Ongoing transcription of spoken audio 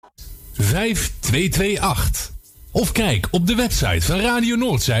5228. Of kijk op de website van Radio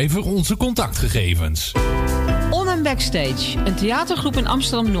Noordzij voor onze contactgegevens. On and Backstage, een theatergroep in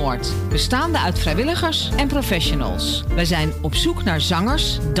Amsterdam-Noord. Bestaande uit vrijwilligers en professionals. Wij zijn op zoek naar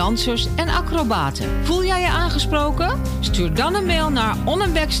zangers, dansers en acrobaten. Voel jij je aangesproken? Stuur dan een mail naar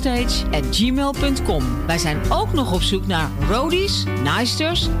onandbackstage@gmail.com. Wij zijn ook nog op zoek naar roadies,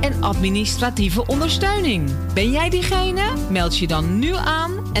 naaisters en administratieve ondersteuning. Ben jij diegene? Meld je dan nu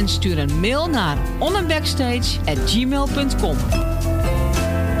aan en stuur een mail naar onandbackstage@gmail.com.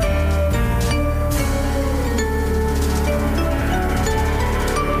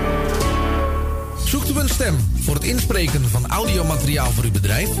 Zoekt u een stem voor het inspreken van audiomateriaal voor uw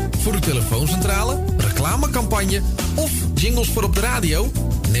bedrijf, voor uw telefooncentrale, reclamecampagne of jingles voor op de radio?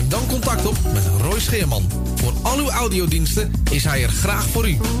 Neem dan contact op met Roy Scheerman. Voor al uw audiodiensten is hij er graag voor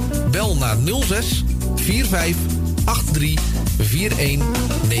u. Bel naar 06 45 83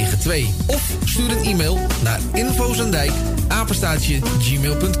 4192 of stuur een e-mail naar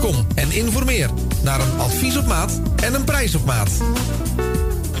infozendijk@gmail.com en informeer naar een advies op maat en een prijs op maat.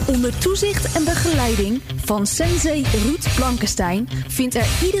 Onder toezicht en begeleiding van sensei Ruud Blankenstein vindt er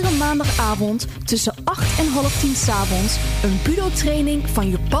iedere maandagavond tussen 8 en half 10 's avonds een budo-training van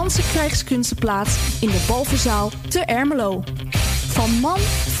Japanse krijgskunsten plaats in de Balverzaal te Ermelo. Van man,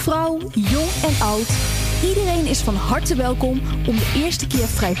 vrouw, jong en oud, iedereen is van harte welkom om de eerste keer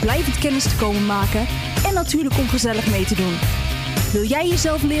vrijblijvend kennis te komen maken en natuurlijk om gezellig mee te doen. Wil jij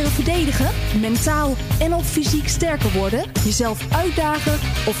jezelf leren verdedigen, mentaal en op fysiek sterker worden, jezelf uitdagen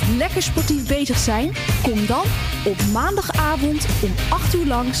of lekker sportief bezig zijn? Kom dan op maandagavond om 8 uur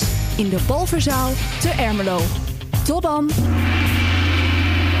langs in de Balverzaal te Ermelo. Tot dan!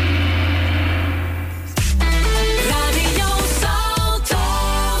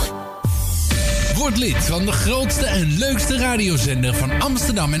 Word lid van de grootste en leukste radiozender van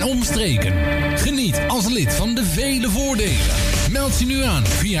Amsterdam en omstreken. Geniet als lid van de vele voordelen. Meld je nu aan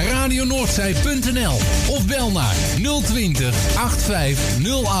via radionoordzij.nl of bel naar 020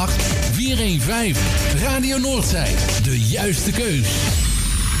 8508 415. Radio Noordzij, de juiste keus.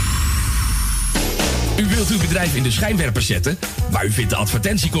 U wilt uw bedrijf in de schijnwerpers zetten, maar u vindt de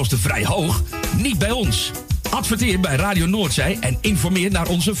advertentiekosten vrij hoog? Niet bij ons. Adverteer bij Radio Noordzij en informeer naar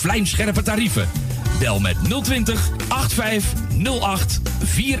onze vlijmscherpe tarieven. Bel met 020 8508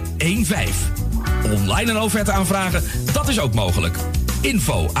 415. Online een offerte aanvragen, dat is ook mogelijk.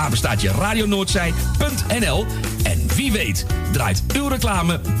 info@radionoordzij.nl en wie weet draait uw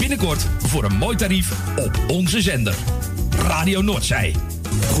reclame binnenkort voor een mooi tarief op onze zender. Radio Noordzij.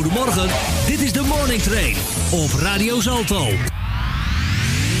 Goedemorgen, dit is de Morning Train op Radio Zalto.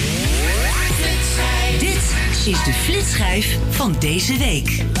 Dit is de flitsschijf van deze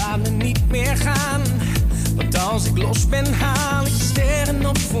week. Laat me niet meer gaan, want als ik los ben haal ik de sterren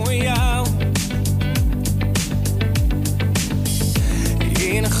op voor jou.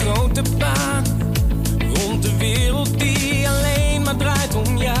 In een grote baan, rond de wereld die alleen maar draait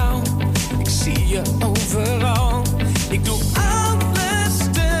om jou. Ik zie je overal, ik doe alles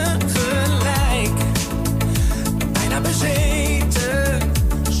tegelijk. Bijna bezeten,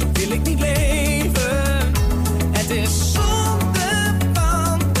 zo wil ik niet leven. Het is zonde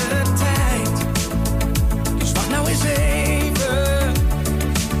van de tijd, dus wacht nou eens even.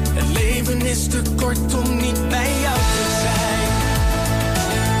 Het leven is te kort om niet bij jou te zijn.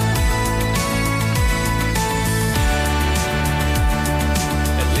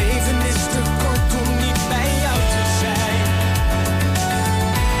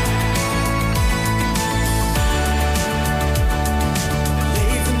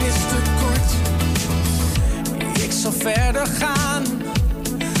 Verder gaan.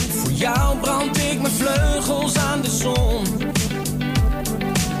 Voor jou brand ik mijn vleugels aan de zon.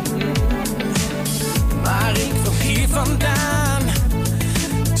 Maar ik wil hier vandaan,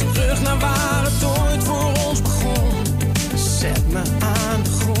 terug naar waar het ooit voor ons begon. Zet me aan de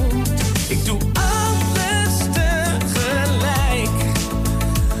grond, ik doe alles tegelijk.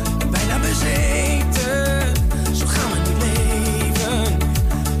 Bijna bezeten, zo gaan we niet leven.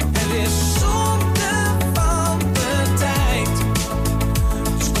 Het is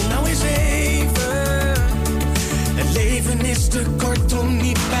is te kort om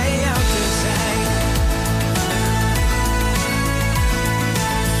niet bij jou te zijn.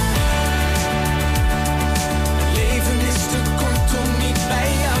 Het leven is te kort om niet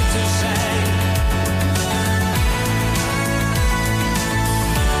bij jou te zijn.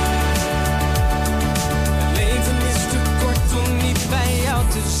 Het leven is te kort om niet bij jou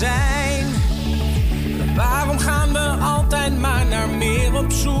te zijn. Waarom gaan we altijd maar naar meer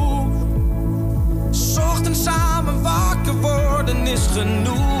op zoek? 's Ochtends samen wakker worden is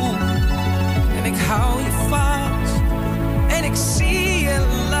genoeg. hou je vast. En ik zie je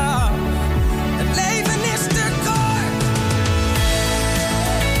lach. Het leven is te kort.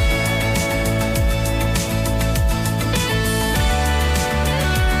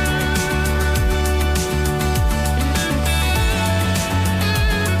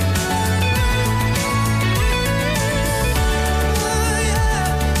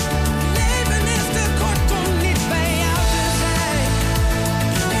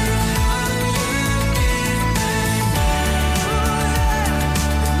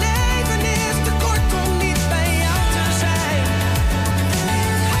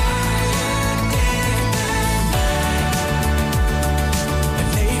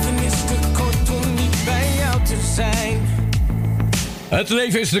 Het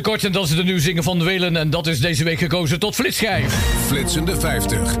leven is te kort en dat is de nieuwzingen van de Welen. En dat is deze week gekozen tot Flitsschijf. Flitsende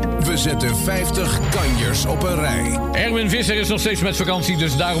 50. We zetten 50 kanjers op een rij. Erwin Visser is nog steeds met vakantie.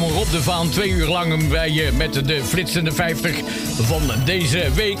 Dus daarom Rob de Vaan 2 uur lang bij je met de Flitsende 50 van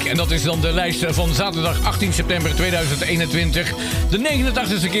deze week. En dat is dan de lijst van zaterdag 18 september 2021. De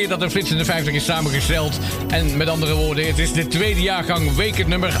 89e keer dat de Flitsende 50 is samengesteld. En met andere woorden, het is de tweede jaargang, week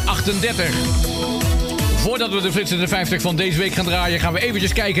nummer 38. Voordat we de Flitsende 50 van deze week gaan draaien, gaan we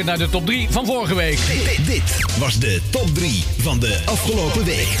eventjes kijken naar de top 3 van vorige week. Dit was de top 3 van de afgelopen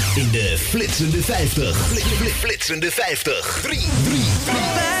week in de Flitsende 50. Flitsende 50. 3.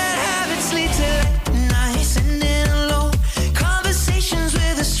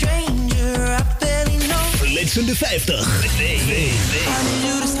 Flitsende 50.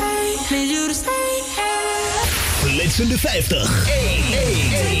 Flitsende 50.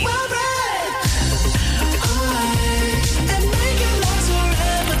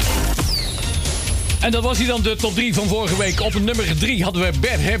 En dat was hij dan, de top 3 van vorige week. Op nummer 3 hadden we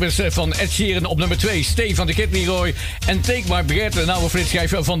Bert Hebbers van Ed Sheeran. Op nummer 2 Steve van de Kid Leroy. En Take My Breath, een oude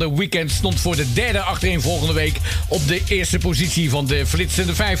flitsschijf van de Weeknd, stond voor de derde achtereenvolgende week op de eerste positie van de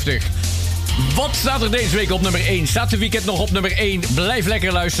Flitsende 50. Wat staat er deze week op nummer 1? Staat de Weeknd nog op nummer 1? Blijf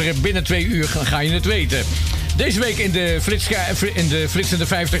lekker luisteren. Binnen 2 uur ga je het weten. Deze week in de Flitsende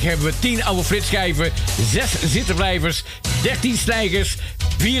 50 hebben we 10 oude flitsschijven, 6 zittenblijvers, 13 stijgers,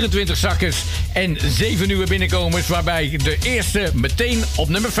 24 zakkers en 7 nieuwe binnenkomers, waarbij de eerste meteen op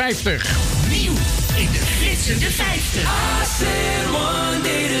nummer 50. Nieuw in de Flitsende 50. I said one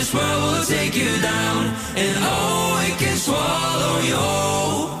day this world will take you down and oh, it can swallow you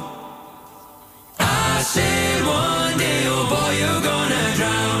whole. I said one day, oh boy, you're gonna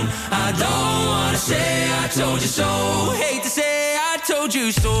drown. I don't wanna say I told you so. Hate to say I told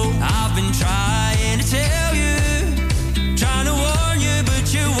you so. I've been trying to tell you, trying to warn you,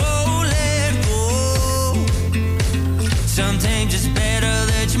 but you won't let go. Sometimes it's better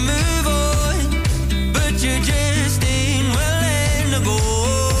that you move on, but you just ain't willing to go.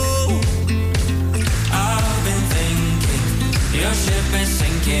 I've been thinking your ship is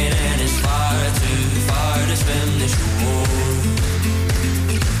sinking and it's far too far to swim the shore.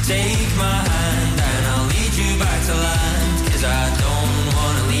 Take my hand and I'll lead you back to land, 'cause I don't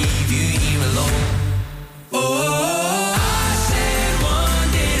wanna leave you here alone. Oh, I said one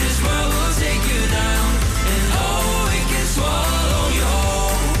day this world will take you down and oh, it can swallow you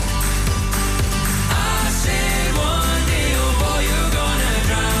whole. I said one day, oh boy, you're gonna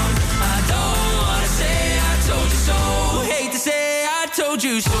drown. I don't wanna say I told you so. Hate to say I told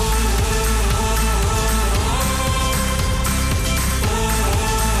you so.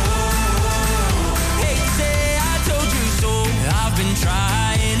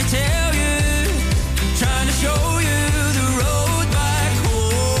 Trying to tell you, trying to show you the road back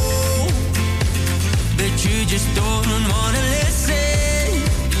home, but you just don't wanna listen.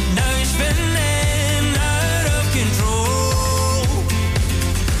 Now you're spinning out of control.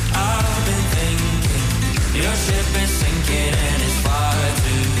 I've been thinking your ship is sinking and it's far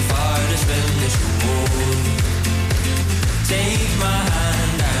too far to swim this shore. Take my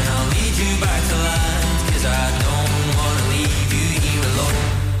hand and I'll lead you back to land, 'cause I don't wanna leave you here alone.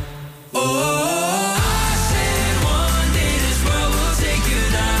 Oh, I said one day this world will take you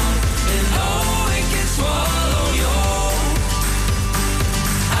down and oh, it can swallow you whole.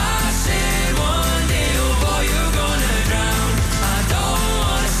 I said one day, oh boy, you're gonna drown. I don't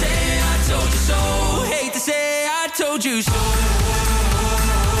wanna say I told you so. Hate to say I told you so.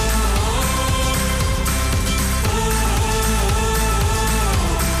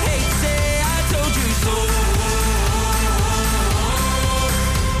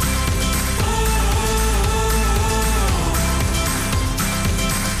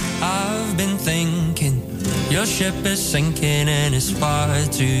 Thinking your ship is sinking and it's far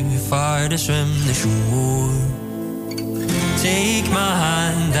too far to swim the shore. Take my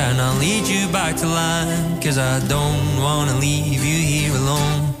hand and I'll lead you back to land, 'cause I don't wanna leave you here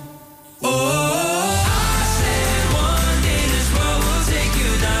alone.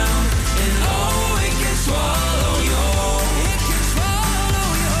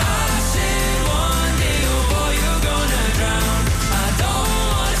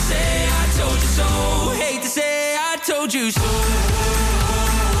 Told you so. Hate to say I told you so.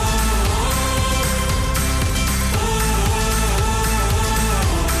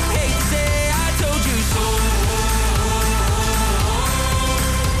 Hate to say I told you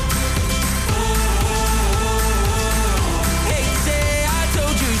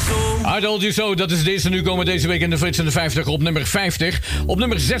so. I Told You So, dat is deze. Nu komen deze week in de Flits in de 50 op nummer 50. Op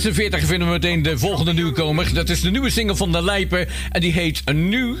nummer 46 vinden we meteen de volgende nieuwkomer. Dat is de nieuwe single van De Lijpen. En die heet Een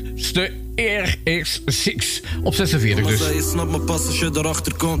Nieuwste RX6. Op 46 dus. Mama zei, je snapt me pas als je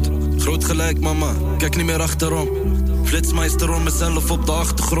erachter komt. Groot gelijk, mama. Kijk niet meer achterom. Flitsmeister om mezelf op de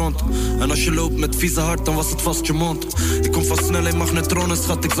achtergrond. En als je loopt met vieze hart, dan was het vast je mond. Ik kom van snel in magnetronen,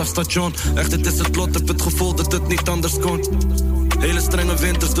 schat, ik zag station. Echt, het is het lot, heb het gevoel dat het niet anders kon. Hele strenge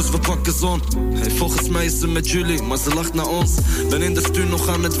winters, dus we pakken zon. Hey, volgens mij is ze met jullie, maar ze lacht naar ons. Ben in de stuur nog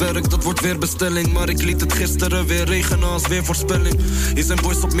aan het werk, dat wordt weer bestelling. Maar ik liet het gisteren weer regenen als weervoorspelling. Hier zijn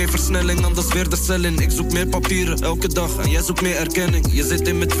boys op meer versnelling, anders weer de cel in. Ik zoek meer papieren, elke dag, en jij zoekt meer erkenning. Je zit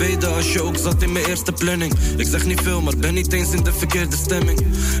in mijn tweede, als je ook zat in mijn eerste planning. Ik zeg niet veel, maar ben niet eens in de verkeerde stemming.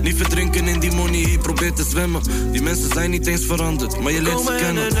 Niet verdrinken in die money, hier probeer te zwemmen. Die mensen zijn niet eens veranderd, maar je leert ze kennen.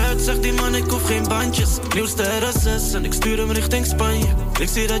 Komen in en uit, zegt die man, ik hoef geen bandjes. Nieuwste RS6 en ik stuur hem richting Spanje. Ik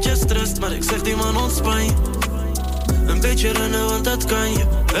zie dat je stresst, maar ik zeg die man ontspan je. Een beetje rennen, want dat kan je.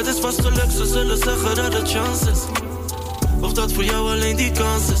 Het is vast geluk, ze zullen zeggen dat het chance is. Of dat voor jou alleen die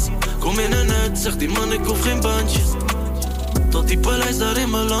kans is. Kom in en uit, zegt die man, ik hoef geen bandjes. Tot die paleis daar in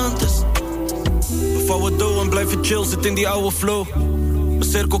mijn land is. We vouwen dough en blijven chill, zit in die oude flow.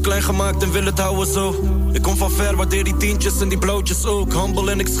 Mijn cirkel klein gemaakt en wil het houden zo. Ik kom van ver, waardeer die tientjes en die blauwtjes ook.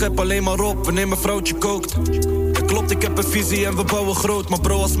 Humble en ik schep alleen maar op wanneer mijn vrouwtje kookt. Ja, klopt, ik heb een visie en we bouwen groot. Maar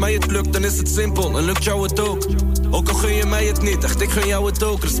bro, als mij het lukt, dan is het simpel en lukt jou het ook. Ook al gun je mij het niet, echt ik gun jou het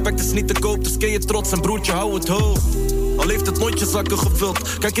ook. Respect is niet te koop, dus ken je trots en broertje, hou het hoog. Al heeft het nooit je zakken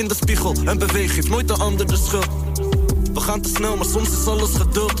gevuld. Kijk in de spiegel en beweeg, geef nooit de ander de schuld. We gaan te snel, maar soms is alles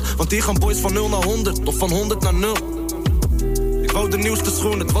geduld. Want hier gaan boys van 0 naar 100, of van 100 naar 0. Ik wou de nieuwste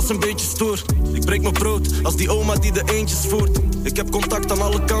schoen, het was een beetje stoer. Ik breek mijn brood, als die oma die de eentjes voert. Ik heb contact aan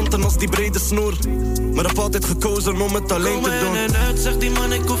alle kanten als die brede snoer. Maar heb altijd gekozen om het alleen te doen. Komen in en uit, zegt die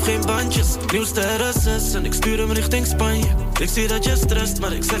man, ik hoef geen bandjes. Nieuwste RS6 en ik stuur hem richting Spanje. Ik zie dat je stresst,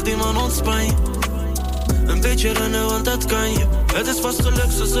 maar ik zeg die man ontspan je. Een beetje rennen, want dat kan je. Het is vast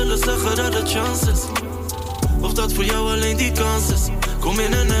geluk, ze zullen zeggen dat het chance is. Of dat voor jou alleen die kans is. Kom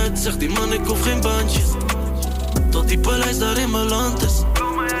in en uit, zegt die man, ik hoef geen bandjes. Tot die paleis daar in mijn land is.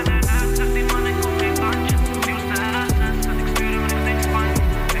 Kom in en uit, zegt die man, ik hoef geen bandjes. Nieuwste RS6 en ik stuur hem richting Spanje.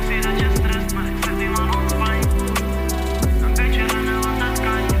 Ik zie dat je stresst, maar ik zeg die man ontspan je. Een beetje rennen, want dat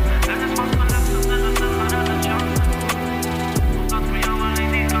kan je. Het is vast geluk, ze zullen zeggen dat het chance is. Of dat voor jou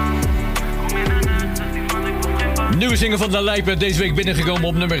alleen die kans is. Kom in en uit, zegt die man, ik hoef geen bandjes. Nieuwe single van De Lijpen, deze week binnengekomen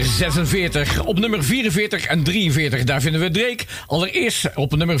op nummer 46. Op nummer 44 en 43, daar vinden we Drake. Allereerst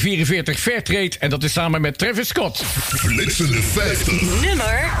op nummer 44 Fairtrade en dat is samen met Travis Scott. Flitsende 50.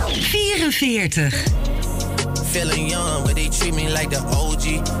 Nummer 44. Feeling young, but they treat me like the OG.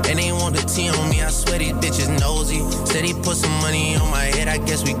 And they want the T on me, I swear these bitches nosy. Said he put some money on my head, I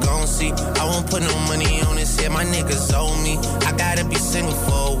guess we gon' see. I won't put no money on his head, my niggas owe me. I gotta be single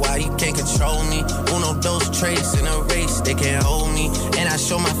for a while, you can't control me. Uno, those traits in a race, they can't hold me. And I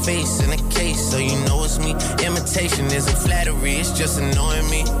show my face in a case, so you know it's me. Imitation isn't flattery, it's just annoying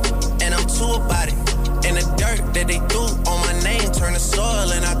me. And I'm too about it. And the dirt that they threw on my name turned to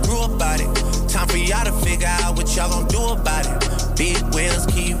soil, and I grew about it. Time for y'all to figure out what y'all gon' do about it. Big wheels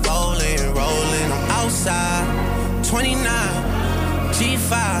keep rolling, rolling. I'm outside, 29,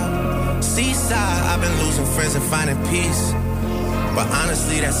 G5, Seaside. I've been losing friends and finding peace. But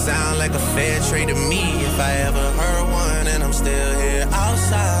honestly, that sound like a fair trade to me. If I ever heard one, and I'm still here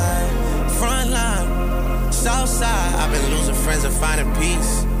outside, front line, south side. I've been losing friends and finding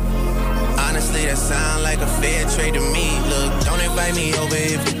peace. Honestly, that sound like a fair trade to me. Look, don't invite me over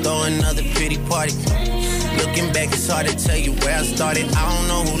if you throw another pity party. Looking back, it's hard to tell you where I started. I don't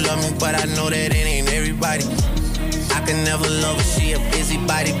know who loved me, but I know that it ain't everybody. I can never love her, she a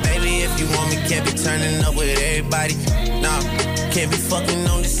busybody. Baby, if you want me, can't be turning up with everybody. Nah, can't be fucking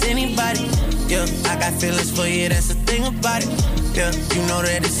on this anybody. Yeah, I got feelings for you, that's the thing about it. Yeah, you know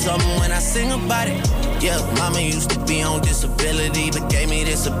that it's something when I sing about it. Yeah, mama used to be on disability, but gave me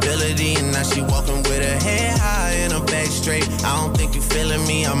this ability. And now she walking with her head high and her back straight. I don't think you feeling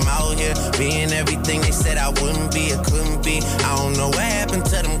me, I'm out here being everything they said I wouldn't be, or couldn't be. I don't know what happened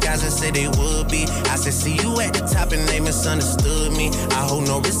to them guys that said they would be. I said, see you at the top and they misunderstood me. I hold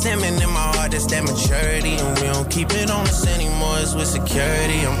no resentment in my heart, that's that maturity. And we don't keep it on us anymore, it's with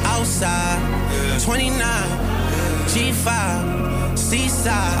security. I'm outside, 29, G5,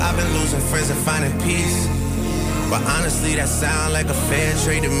 Seaside. I've been losing friends and finding peace. But honestly, that sound like a fair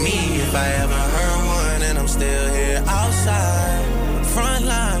trade to me. If I ever heard one, and I'm still here outside, front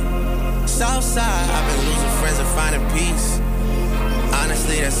line, south side. I've been losing friends and finding peace.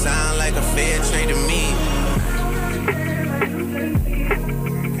 Honestly, that sound like a fair trade to me.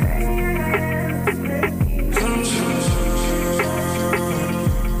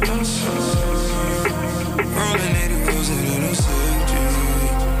 Rolling 80 wheels in a safety.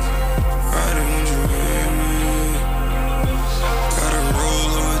 Riding in Dream. Gotta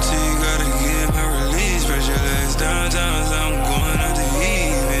roll over T, gotta get my release. Press your legs down, I'm going out to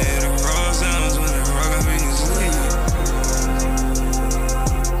eat. Man, the raw sounds when the rock got me to sleep.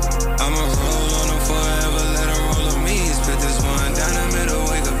 I'ma roll on them forever, let them roll on me. Split this one down the middle,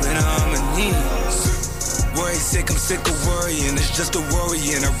 wake up in a harmony. Worry sick, I'm sick of worrying. It's just a worry,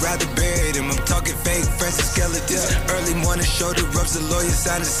 and I'd rather bury them. I'm talking fake friends and skeletons. Early morning shoulder rubs, the lawyer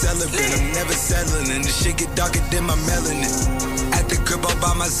sign a celebrant. I'm never settling, and the shit get darker than my melanin. At the crib all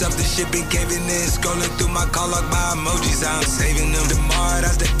by myself, the shit been caving in. Scrolling through my call log, my emojis, I'm saving them. Tomorrow,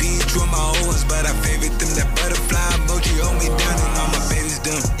 that's that beat, drew my old ones, but I favorite them. That butterfly emoji hold me down, and all my babies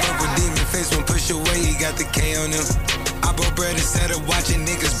done. Uncle Demon face won't push away, he got the K on him. I broke bread instead of watching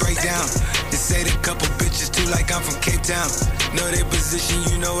niggas break down. They say the couple bitches too like I'm from Cape Town. Know they position,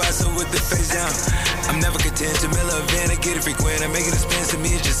 you know I so with the face down. I'm never content to mill a van, I get it frequent. I'm making expense to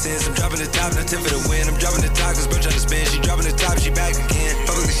me, it's just sense. I'm dropping the top, not 10 for the win. I'm dropping the top, cause bro trying to spin. She dropping the top, she back again.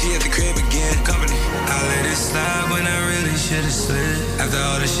 Publicly, she at the crib again. Company. I let it slide when I really should've slid. After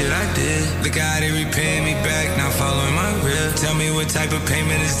all the shit I did, look how they repaying me back, now following my rib. Tell me what type of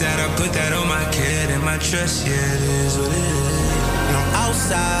payment is that? I put that on my kid and my trust, yeah, it is what it is. And I'm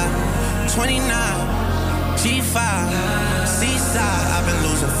outside, 29, G5, Seaside. I've been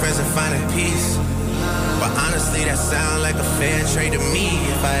losing friends and finding peace. But honestly, that sound like a fair trade to me.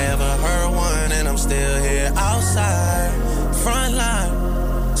 If I ever heard one, and I'm still here outside, front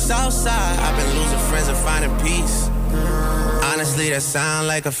line, south side. I've been losing friends and finding peace. Honestly, that sound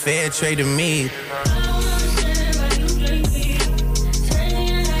like a fair trade to me.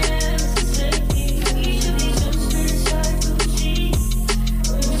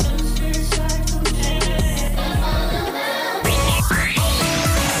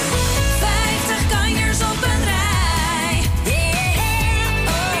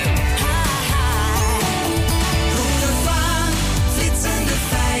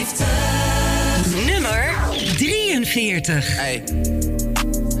 Hey,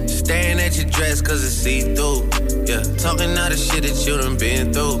 staring at your dress cause it's see-through. Yeah, talking all the shit that you done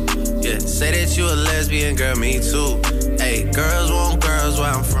been through. Yeah, say that you a lesbian, girl, me too. Hey, girls want girls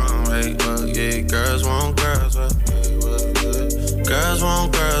where I'm from. Hey, well, yeah, girls want girls where, hey, well, yeah. Girls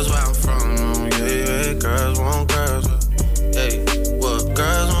want girls where I'm from. Yeah, yeah, girls want girls where, hey, well,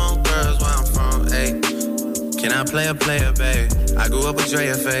 girls want girls where I'm from. Hey, can I play a player, babe? I grew up with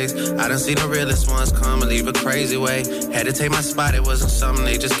Drea face. I done seen the realest ones come and leave a crazy way. Had to take my spot, it wasn't something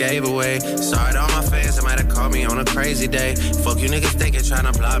they just gave away. Sorry to all my fans, they might have called me on a crazy day. Fuck you niggas thinking,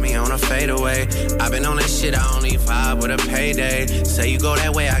 tryna block me on a fadeaway. I been on that shit, I only vibe with a payday. Say you go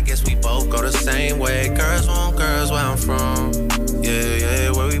that way, I guess we both go the same way. Girls want girls where I'm from. Yeah,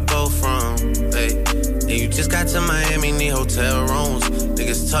 yeah, where we both from. Hey, and you just got to Miami, need hotel rooms.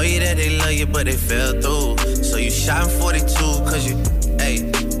 Niggas told you that they love you, but they fell through. So you shot in 42, cause you, hey,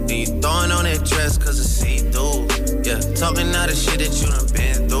 and you throwing on that dress cause it's see-through. Yeah, talking all the shit that you done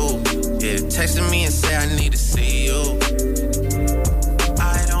been through. Yeah, texting me and say I need to see you.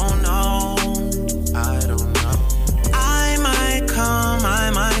 I don't know, I don't know. I might come,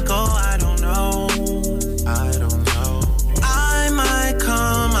 I might go, I don't know, I don't know. I might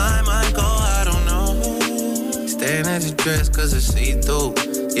come, I might go, I don't know. Staring at your dress cause it's see-through.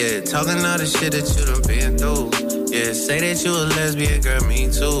 Yeah, talking all the shit that you done been through. Yeah, say that you a lesbian, girl,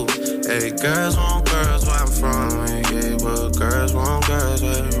 me too. Hey, girls want girls where I'm from. Yeah, well, girls want girls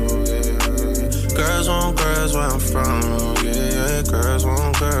where I'm from. Yeah, girls want girls where I'm from. Yeah, girls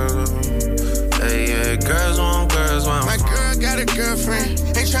want girls. Hey, yeah, girls want girls where I'm from. My girl got a girlfriend.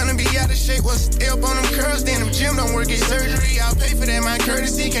 Ain't tryna be out of shape. What's stay up on them curls? Then them gym don't work, get surgery. I'll pay for that, my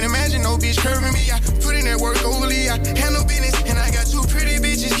courtesy. Can't imagine no bitch curving me. I put in that work overly. I handle business, and I got two pretty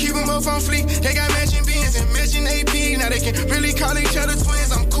bitches. Keep them both on fleek. They got matching beans. they can really call each other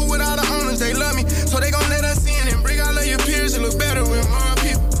twins. I'm cool with all the owners, they love me, so they gon' let us in and bring all of your peers to look better with more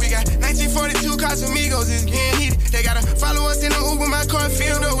people. We got 1942 Casamigos, it's getting heated. They gotta follow us in the Uber, my car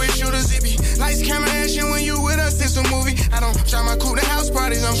filled up with shooters. It be lights, camera, action when you with us, it's a movie. I don't try my cool to house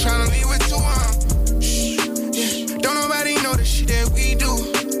parties, I'm tryna leave with two yeah. Don't nobody know the shit that we do.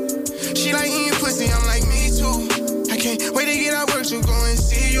 She like eating pussy, I'm like me too. I can't wait to get out work to go and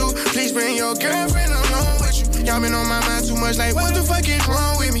see you. Please bring your girlfriend along with you. Y'all been on my mind too much, like what the fuck is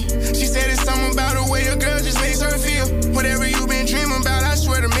wrong with me? She said it's something about the way a girl just makes her feel. Whatever you been dreaming about, I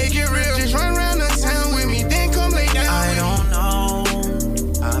swear to make it real. Just run around the town with me, then come lay down with me. I don't know.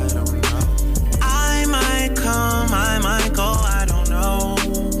 I might come, I might go, I don't know.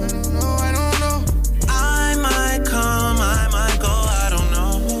 I might come, I might go, I don't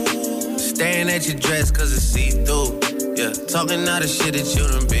know. Staring at your dress cause it's see-through. Yeah, talking all the shit that you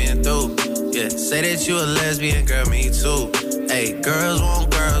done been through. Yeah, say that you a lesbian, girl, me too. Hey, girls want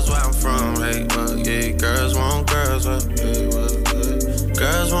girls where I'm from. Hey, well, yeah, girls want girls where, yeah, well, yeah.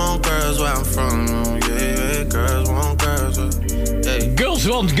 Girls want girls where I'm from. Yeah, girls want girls where, hey. Girls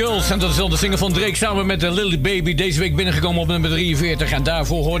Want Girls. En dat is al de single van Drake samen met de Lil Baby. Deze week binnengekomen op nummer 43. En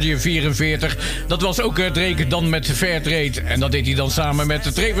daarvoor hoorde je 44. Dat was ook Drake dan met Fairtrade. En dat deed hij dan samen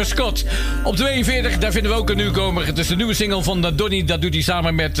met Travis Scott. Op 42, daar vinden we ook een nieuwkomer. Het is de nieuwe single van Donny. Dat doet hij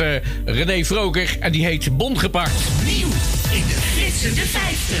samen met René Vroger. En die heet Bon Gepakt. Nieuw in de flitsende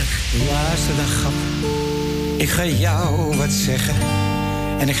 50. Luister dan, grap. Ik ga jou wat zeggen.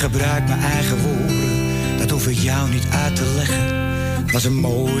 En ik gebruik mijn eigen woorden. Dat hoef ik jou niet uit te leggen. Het was een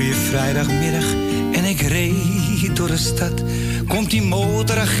mooie vrijdagmiddag en ik reed door de stad. Komt die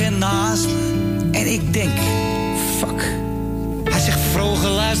motoragent naast me en ik denk, fuck. Hij zegt, Vroger,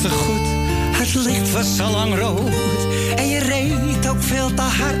 luister goed. Het licht was al lang rood en je reed ook veel te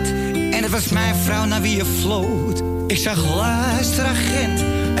hard. En het was mijn vrouw naar wie je floot. Ik zag, luister agent,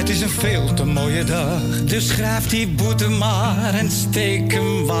 het is een veel te mooie dag. Dus schrijf die boete maar en steek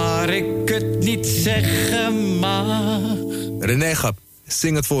hem waar ik het niet zeggen mag. René Gap,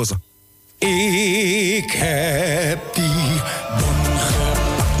 zing het voor ze. Ik heb die bon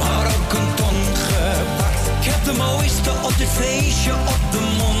gepakt, maar ook een ton gepakt. Ik heb de mooiste op dit feestje op de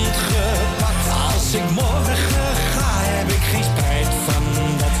mond gepakt. Als ik morgen ga, heb ik geen spijt van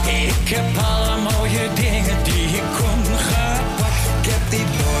dat. Ik heb alle mooie dingen die ik kon gepakt. Ik heb die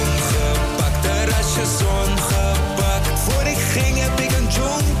bon gepakt, de rasjes ongepakt. Voor ik ging heb ik een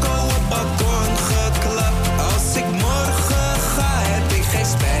jonko op balkon geklapt. Als ik morgen ga, heb ik geen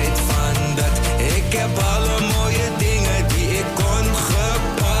spijt van dat. Ik heb alle mooie dingen die ik kon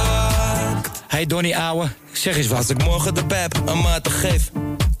gepakt. Hey Donnie ouwe, zeg eens wat. Als ik morgen de pep een maat geef,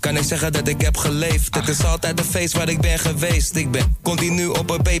 kan ik zeggen dat ik heb geleefd. Het is altijd een feest waar ik ben geweest. Ik ben continu op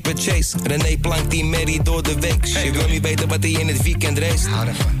een paper chase. René plankt die merrie door de week. Je wil niet weten wat hij in het weekend race.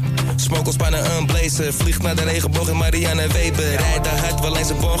 Smokelspannen een blazer. Vliegt naar de regenboog in Marianne Weber. Rijdt daar hard, wel eens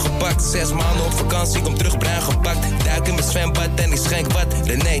een bon gepakt. 6 maanden op vakantie, kom terug bruin gepakt. Duik in mijn zwembad en ik schenk wat.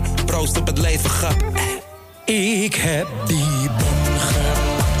 René, proost op het leven, grap. Ik heb die bon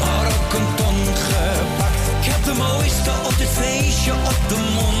gepakt, maar ook een ton gepakt. Ik heb de mooiste op dit feestje op de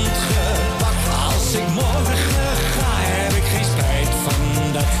mond gepakt. Als ik morgen ga, heb ik geen spijt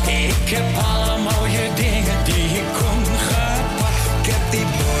van dat. Ik heb alle mooie dingen die ik kon gepakt. Ik heb die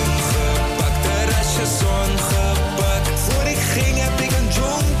bon gepakt, de rasjes ongepakt. Voor ik ging heb ik een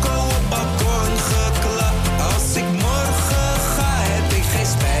jonko op balkon geklapt. Als ik morgen ga, heb ik geen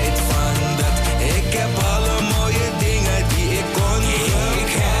spijt van dat. Ik heb alle mooie dingen die ik kon gepakt.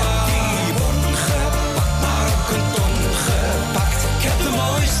 Ik heb die bon gepakt, maar ook een ton gepakt. Ik heb de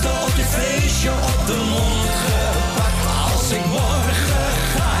mooiste op dit feestje op de mond gepakt. Als ik morgen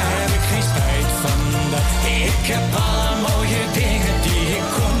ga, heb ik geen spijt van dat. Ik heb alle mooie dingen die ik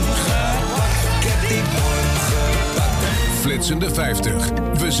kon gepakt. Ik heb die bon gepakt. Flitsende 50.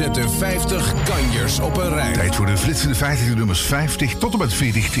 We zetten 50 kanjers op een rij. Tijd voor de Flitsende 50, de nummers 50 tot en met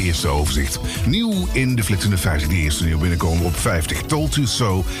 40, de eerste overzicht. Nieuw in de Flitsende 50, de eerste nieuw binnenkomen op 50. Told You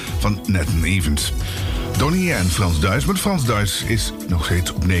So van Nathan Evans. Donnie en Frans Duits, maar Frans Duits is nog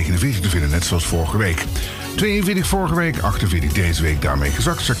steeds op 49 te vinden, net zoals vorige week. 42 vorige week, 48 deze week, daarmee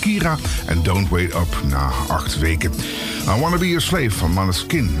gezakt. Shakira en Don't Wait Up na 8 weken. I Wanna Be Your Slave van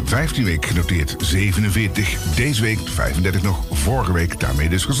Måneskin, 15 weken genoteerd, 47 deze week, 35 nog vorige week, daarmee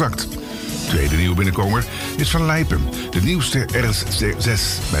dus gezakt. Tweede nieuwe binnenkomer is van Lijpen. De nieuwste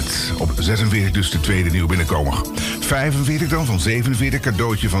RS6 met op 46 dus de tweede nieuwe binnenkomer. 45 dan van 47,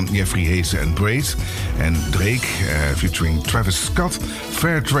 cadeautje van Jeffrey Hayes en Brace. En Drake, featuring Travis Scott.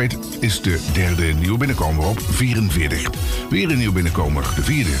 Fairtrade is de derde nieuwe binnenkomer op 44. Weer een nieuwe binnenkomer, de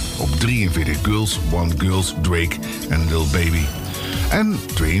vierde op 43. Girls Want Girls, Drake en Lil Baby. En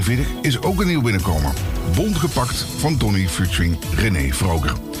 42 is ook een nieuw binnenkomer. Bond gepakt van Donny featuring René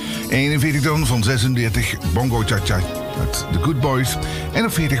Vroger. 41 dan van 36 Bongo Cha Cha met The Good Boys. En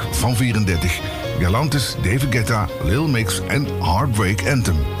op 40 van 34 Galantis, David Guetta, Lil Mix en Heartbreak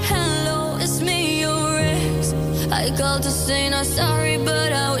Anthem. Hello, it's me, your ex. I called to say not sorry,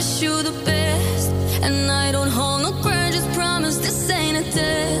 but I wish you the best. And I don't hold no grudges, promise this ain't a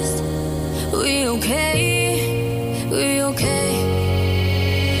test. We okay, we okay.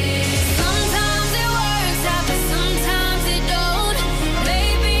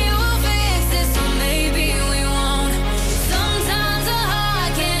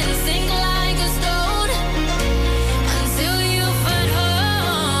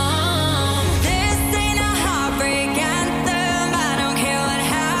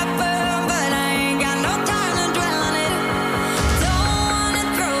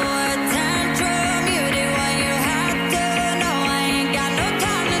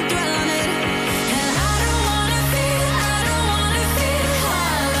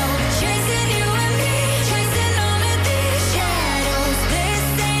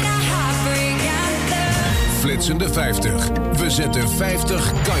 Flitsende 50. We zetten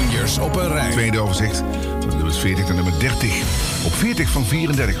 50 kanjers op een rij. Tweede overzicht van de nummers 40 en nummer 30. Op 40 van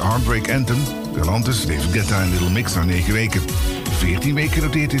 34 Heartbreak Anthem. Galantis, David Guetta en Little Mix na 9 weken. 14 weken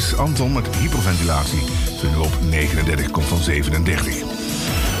genoteerd is Anton met Hyperventilatie. Vinden we op 39, komt van 37.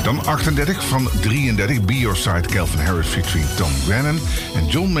 Dan 38 van 33 Be Your Side, Calvin Harris featuring Tom Grennan. En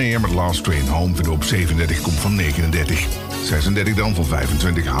John Mayer met Last Train Home vinden we op 37, komt van 39. 36 dan van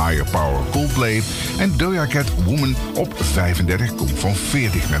 25 Higher Power Coldplay. En Doja Cat Woman op 35 komt van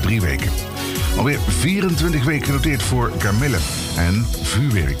 40 na 3 weken. Alweer 24 weken genoteerd voor Camille. En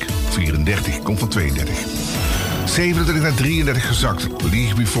Vuurwerk 34 komt van 32. 27 naar 33 gezakt.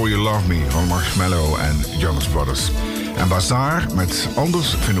 Leave Before You Love Me van Marshmello en Jonas Brothers. En Bazaar met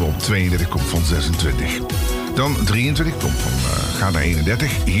Anders vinden we op 32, komt van 26. Dan 23 komt van gaat naar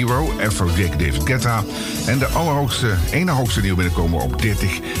 31. Hero, Afrojack, David Guetta. En de ene hoogste nieuw binnenkomen op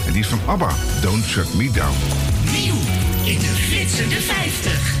 30. En die is van ABBA, Don't Shut Me Down. Nieuw in de flitsende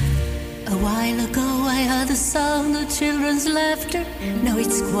 50. A while ago I heard the sound of children's laughter. Now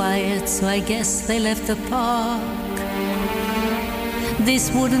it's quiet, so I guess they left the park.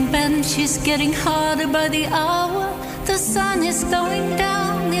 This wooden bench is getting harder by the hour. The sun is going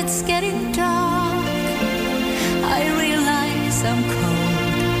down, it's getting dark. I realize I'm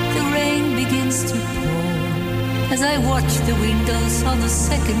cold, the rain begins to pour as I watch the windows on the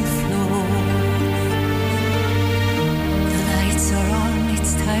second floor. The lights are on,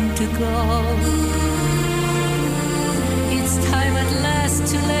 it's time to go. It's time at last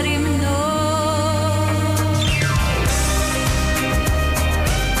to let him know.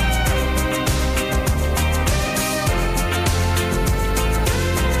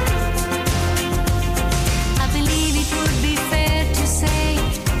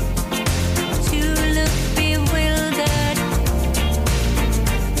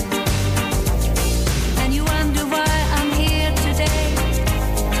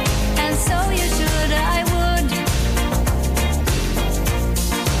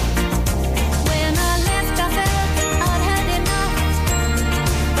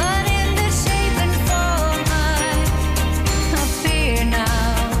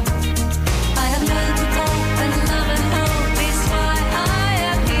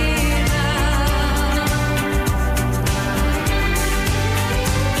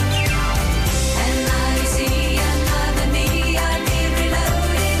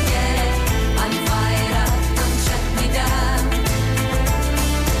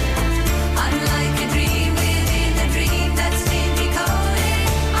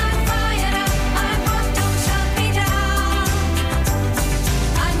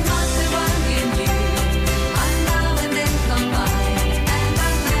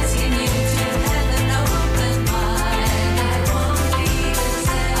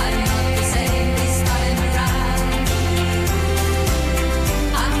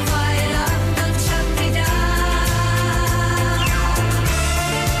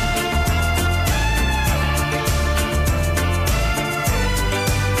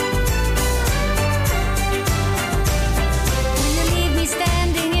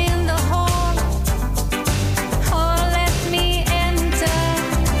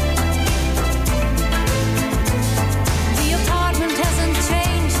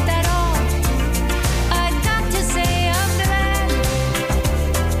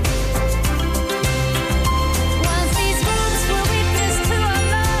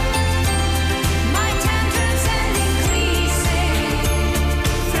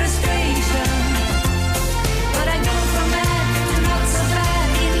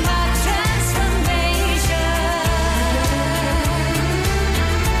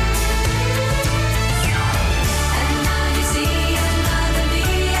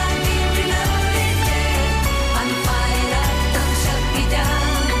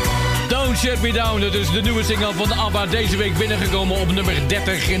 Me Down. Dat is de nieuwe single van ABBA. Deze week binnengekomen op nummer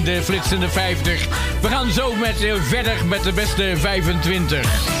 30 in de flitsende 50. We gaan zo verder met de beste 25.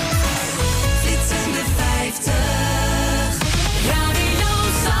 Flitsende 50. Radio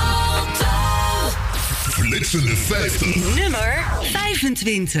Salto. Flitsende 50. Nummer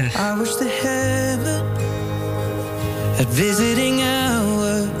 25. I wish the heaven had visiting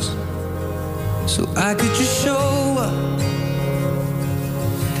hours, so I could just show up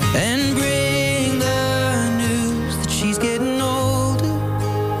and bring the news that she's getting older.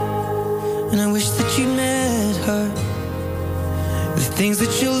 And I wish that you met her. The things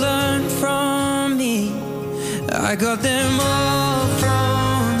that you learned from me, I got them all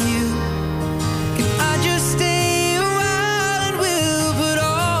from you. Can I just stay a while and we'll put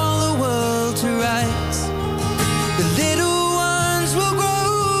all the world to rights? The little ones will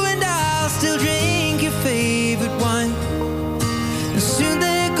grow and I'll still drink your favorite wine. And soon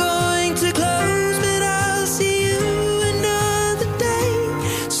they're going to close, but I'll see you another day.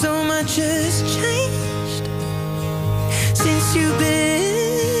 So much has changed since you've been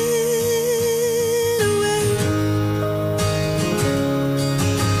away.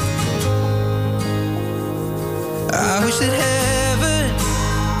 I wish that heaven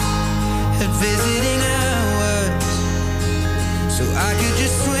had visiting hours, so I could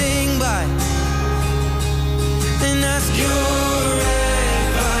just swing by and ask your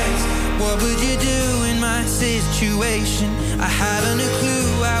advice. What would you do in my situation? I haven't a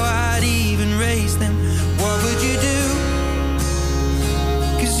clue how I'd even raise them. What would you do?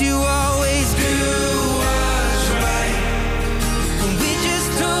 'Cause you always do what's right. And we just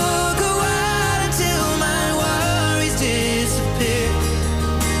talk a while until my worries disappear.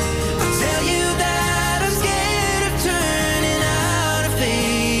 I'll tell you that I'm scared of turning out a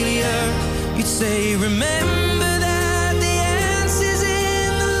failure. You'd say, remember that the answer's in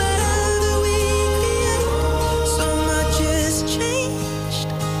the love that we create. So much has changed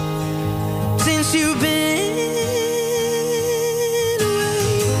since you've been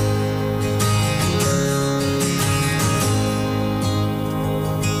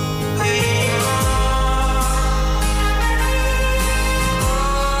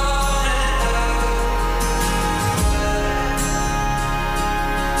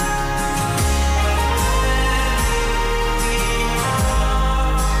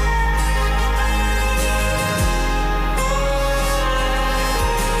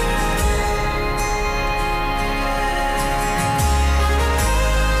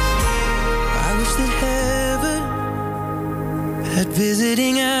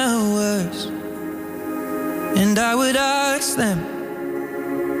visiting hours, and I would ask them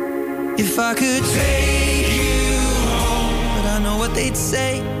if I could take you home. But I know what they'd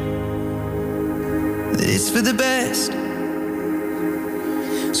say, that it's for the best.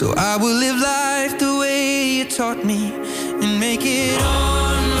 So I will live life the way you taught me and make it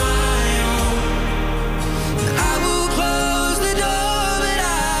on my own. I will close the door, but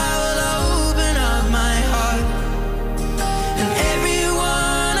I will open up my heart. And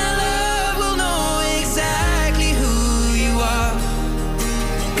everyone I love will know exactly who you are.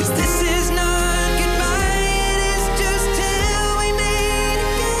 'Cause this is not goodbye, it is just till we meet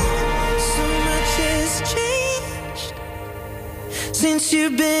again. So much has changed since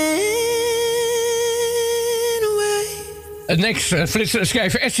you've been away. Next,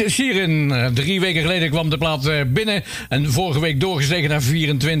 flitsschijf Ed Sheeran. 3 weken geleden kwam de plaat binnen. En vorige week doorgestegen naar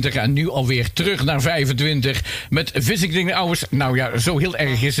 24. En nu alweer terug naar 25. Met Visiting Hours. Nou ja, zo heel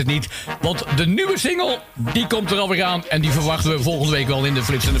erg is het niet. Want de nieuwe single, die komt er alweer aan. En die verwachten we volgende week wel in de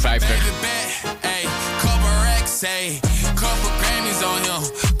flitsende 50. Hey, couple racks, hey, couple Grammys on him,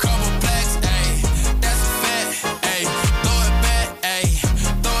 couple plaques, hey, that's a fact, hey, throw it back, hey,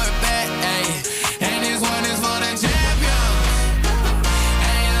 throw it back, hey, and this one is for the champion.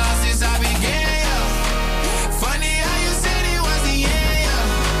 Ain't lost since I began, yo. Funny how you said it was the end, yo.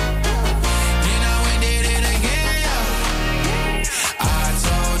 Then I went did it again, yo. I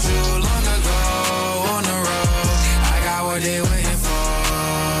told you long ago on the road, I got what they waiting for.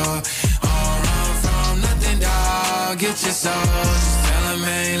 Get your soul, just tell him I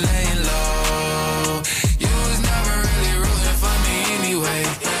ain't laying low. You was never really rooting for me anyway.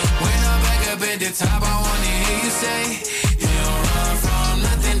 When I'm back up at the top, I wanna hear you say, you don't run from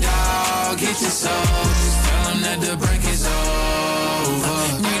nothing, dog. Get your soul, just tell him that the break is over.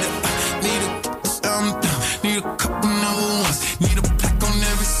 Need a couple number ones. Need a plaque on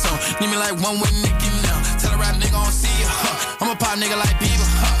every song. Need me like one with Nicki now. Tell a rap nigga I don't see you, I'm a pop nigga like Bieber,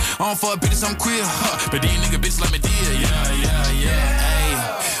 I don't fuck bitches, I'm queer, but these nigga bitches like me dear, yeah, ayy.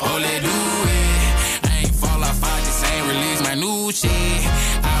 Oh, let's do it. I ain't fall off, I just ain't release my new shit.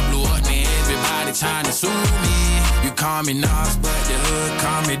 I blew up, man, everybody trying to sue me. You call me Nas, but the hood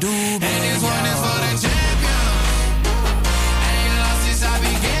call me Doobie. And this one is for the champion. Ain't lost since I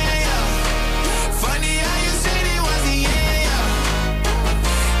began, yo. Funny how you said it was the end, yo.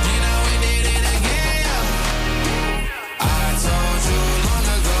 You know we did it again, yo. I told you long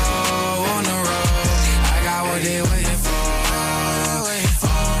ago on the road, I got what they waiting for.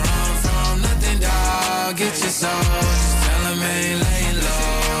 Don't run from nothing, dog. Get your soul. Just tell them ain't laying low.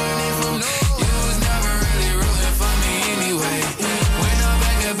 You was never really rooting for me anyway. When I'm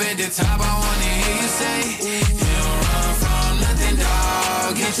back up at the top, I wanna hear you say, you don't run from nothing,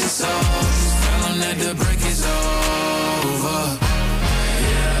 dog. Get your soul. Just tell them that the break is over.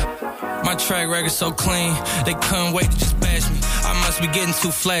 My track record so clean, they couldn't wait to just bash me. I must be getting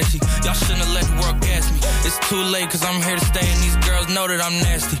too flashy. Y'all shouldn't have let the world gas me. It's too late cause I'm here to stay and these girls know that I'm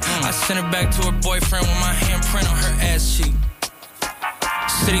nasty. I sent her back to her boyfriend with my handprint on her ass cheek.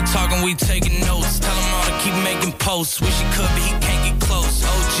 City talking, we taking notes. Tell him all to keep making posts. Wish he could, but he can't get close.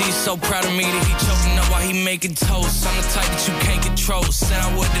 OG so proud of me that he choking up while he making toast. I'm the type that you can't control. Said I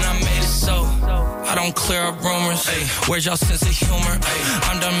would, then I made it so. I don't clear up rumors. Ay, where's y'all sense of humor? Ay,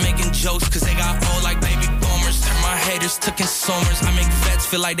 I'm done making jokes cause they got old like baby boomers. Turn my haters to consumers. I make vets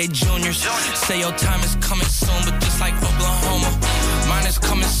feel like they juniors. Say your time is coming soon, but just like Oklahoma, mine is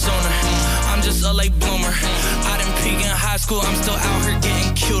coming sooner. I'm just a late bloomer. I didn't peak in high school, I'm still out here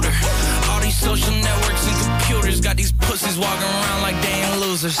getting cuter. All these social networks and computers got these pussies walking around like they ain't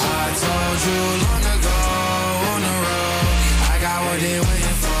losers. I told you long ago on the road, I got what they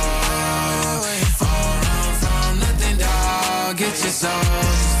waiting for. Don't run from nothing, dog. Get your soul.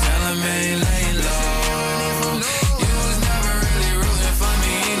 Just tell them ain't laying low. You was never really rooting for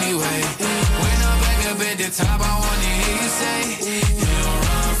me anyway. When I'm back up at the top, I wanna hear you say, you don't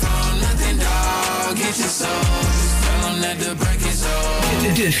run from nothing, dog. Get your soul. Just tell them that the break is over.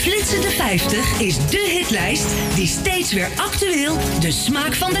 De Flitsende 50 is de hitlijst die steeds weer actueel de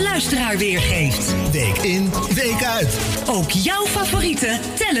smaak van de luisteraar weergeeft. Week in, week uit. Ook jouw favorieten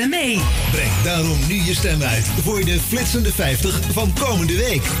tellen mee. Breng daarom nu je stem uit voor de Flitsende 50 van komende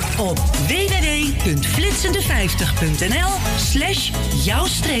week. Op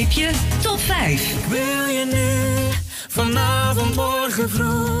www.flitsende50.nl/jouw-top 5. Wil je nu, vanavond, morgen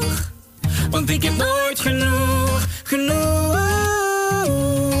vroeg? Want ik heb nooit genoeg.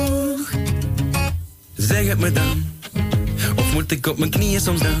 Zeg het me dan, of moet ik op mijn knieën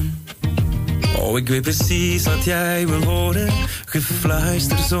soms dan? Oh, ik weet precies wat jij wil horen.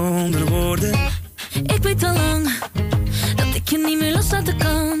 Gefluister zonder woorden. Ik weet al lang dat ik je niet meer loslaten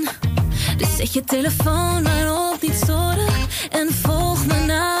kan. Dus zet je telefoon maar op niet storen en volg me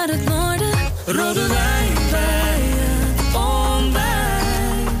naar het noorden. Rode wijn bij het ontbijt.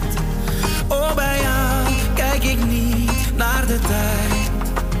 Oh, bij jou kijk ik niet naar de tijd.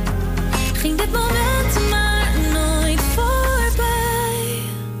 Ging dit moment maar nooit voorbij.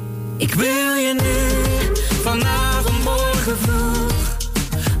 Ik wil je nu, vanavond, morgen vroeg.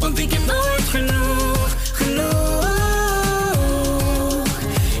 Want ik heb nooit genoeg.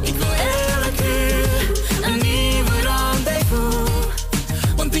 Ik wil elke uur een nieuwe rendezvous.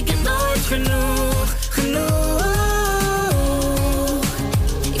 Want ik heb nooit genoeg.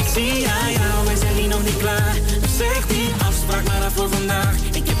 Ik zie aan jou, wij zijn hier nog niet klaar. Dus zeg die afspraak maar dan voor vandaag.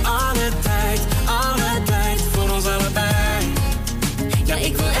 Ik heb alle tijd voor ons allebei. Ja,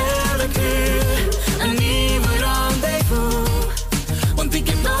 ik wil elke uur een nieuwe rendezvous. Want ik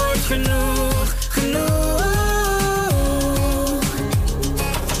heb nooit genoeg.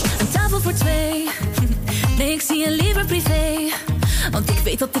 Een tafel voor twee. Nee, ik zie je liever privé. Want ik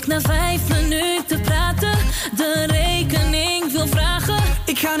weet dat ik na 5 minuten praten de rekening wil vragen.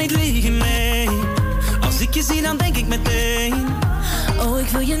 Ik ga niet liegen, nee. Als ik je zie, dan denk ik meteen. Oh, ik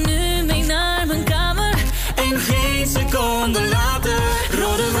wil je nu mee naar mijn kamer. En geen seconde later,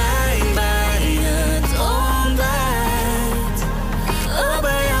 rode wijn bij het ontbijt. Oh,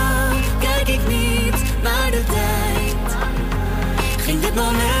 bij jou kijk ik niet naar de tijd. Ging dit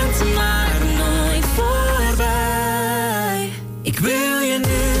moment maar nooit voorbij. Ik wil je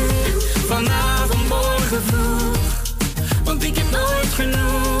nu, vanavond, morgen vroeg. Want ik heb nooit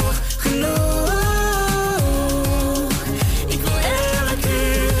genoeg. Ik wil elke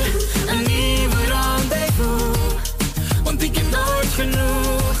uur een nieuwe rendezvous. Want ik heb nooit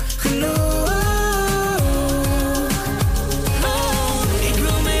genoeg. Oh, ik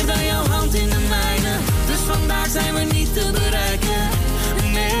wil meer dan jouw hand in de mijne. Dus vandaag zijn we niet te bereiken.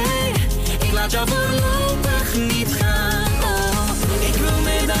 Nee, ik laat jou voorlopig niet gaan. Oh, ik wil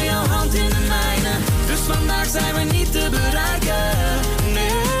meer dan jouw hand in de mijne. Dus vandaag zijn we niet te bereiken.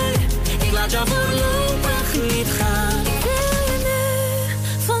 Nee, ik laat jou voorlopig niet gaan. Ik wil je nu,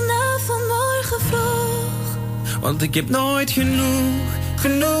 vanavond, morgen vroeg. Want ik heb nooit genoeg.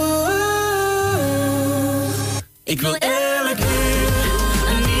 Ik wil elk uur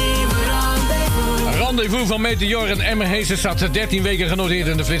een nieuwe rendezvous. Rendezvous van Meteor en Emma Heesen staat 13 weken genoteerd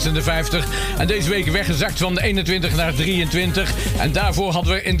in de flitsende 50. En deze week weggezakt van 21 naar 23. En daarvoor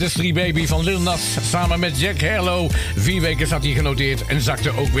hadden we Industry Baby van Lil Nas samen met Jack Harlow. 4 weken zat hij genoteerd en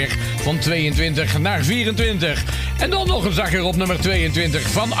zakte ook weg van 22 naar 24. En dan nog een zakker op nummer 22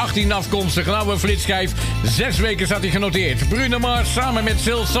 van 18 afkomstig. Nou, een flitschijf. 6 weken zat hij genoteerd. Bruno Mars samen met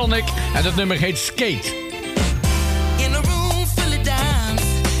Sil Sonic. En dat nummer heet Skate. In a room full of dimes,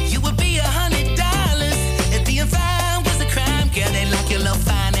 you would be $100. If being fine was a crime, girl, they lock your little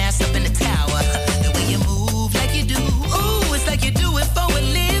fine ass up in the tower. The way you move like you do, ooh, it's like you do it for a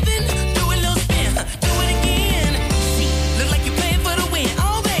living. Do a little spin, do it again. See, look like you playing for the win,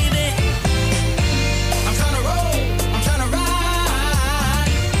 oh baby. I'm tryna roll, I'm tryna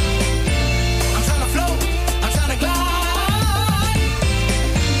ride. I'm tryna float, I'm tryna glide.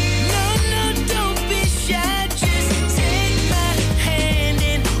 No, don't be shy.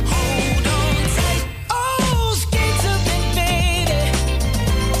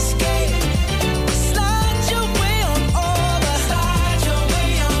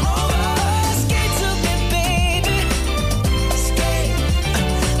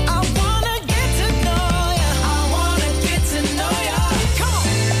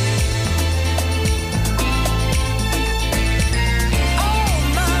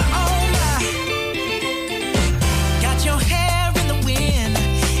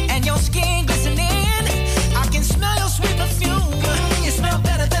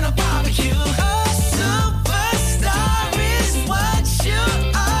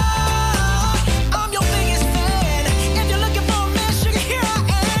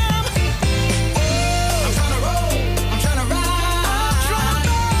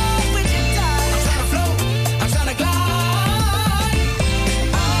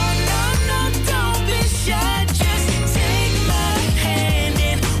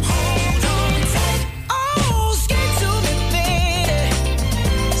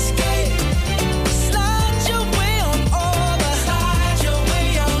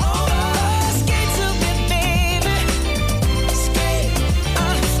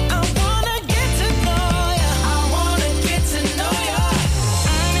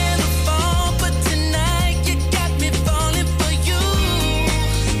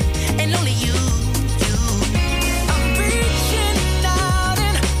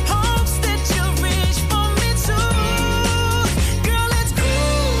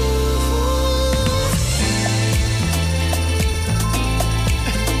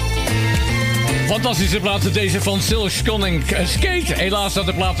 Fantastische plaat, deze van Sil Sonic, Skate. Helaas dat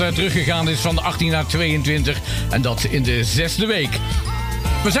de plaat teruggegaan is van 18 naar 22. En dat in de 6e week.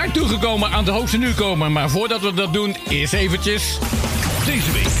 We zijn toegekomen aan de hoogste nieuwkomer. Maar voordat we dat doen, eerst eventjes...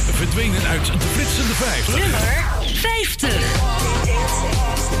 Deze week verdwenen uit de flitsende 50. Nummer 50.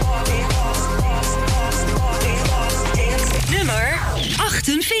 Nummer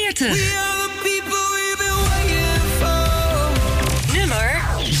 48. Nummer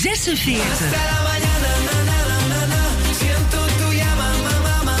 46.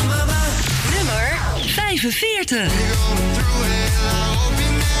 Nummer 45.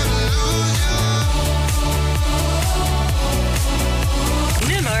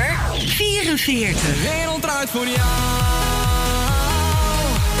 Nummer 44. De wereld draait voor jou.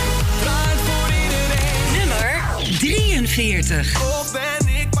 Draait voor iedereen. Nummer 43. Of ben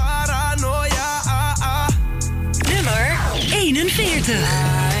ik paranoia? Nummer 41. I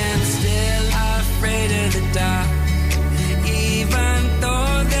am still afraid of the dark. Even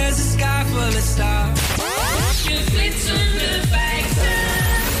though there's a sky full of stars.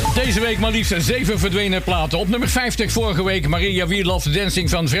 Deze week maar liefst 7 verdwenen platen. Op nummer 50 vorige week Maria We Love Dancing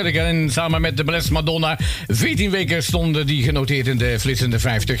van Vertigan samen met de Blessed Madonna. 14 weken stonden die genoteerd in de flitsende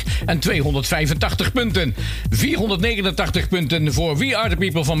 50. En 285 punten. 489 punten voor We Are The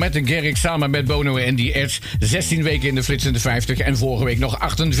People van Matt & Garrix samen met Bono en The Edge. 16 weken in de flitsende 50 en vorige week nog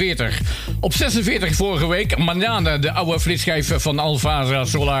 48. Op 46 vorige week Manana, de oude flitsschijf van Alvaro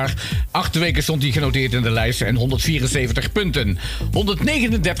Solar. 8 weken stond die genoteerd in de lijst en 174 punten.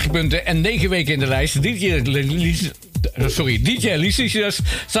 139 punten en 9 weken in de lijst. DJ Licious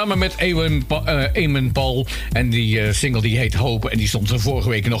samen met Eamon Paul. En die single die heet Hope. En die stond er vorige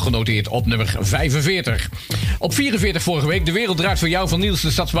week nog genoteerd op nummer 45. Op 44 vorige week. De wereld draait voor jou van Niels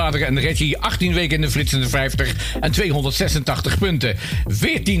de Stadsbader en Reggie. 18 weken in de flitsende 50 en 286 punten.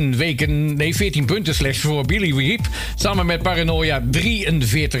 14 punten slechts voor Billy Weep. Samen met Paranoia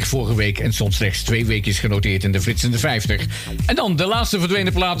 43 vorige week. En stond slechts 2 weekjes genoteerd in de flitsende 50. En dan de laatste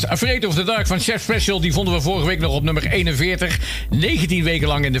verdwenen plaats. Afraid of the Dark van Chef Special. Die vonden we vorige week nog op nummer 41. 19 weken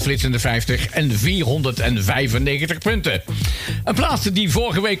lang in de flitsende 50 en 495 punten. Een plaats die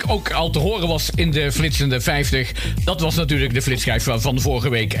vorige week ook al te horen was in de flitsende 50. Dat was natuurlijk de flitsschijf van vorige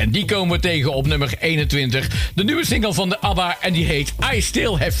week. En die komen we tegen op nummer 21. De nieuwe single van de ABBA en die heet I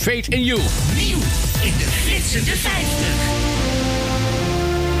Still Have Faith in You. Nieuw in de flitsende 50.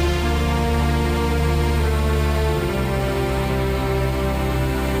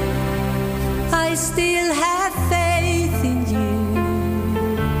 I still have faith in you.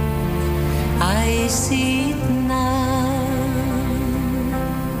 I see it now.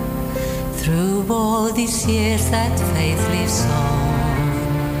 Through all these years that faith lives on.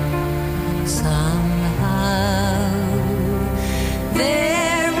 Somehow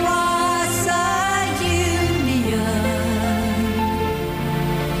there was a union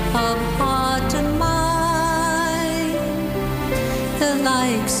of heart and mind, the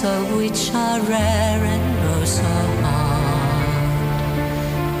likes of which are rare and oh so hard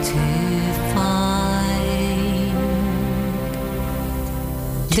to find.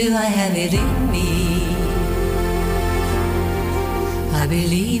 Do I have it in me? I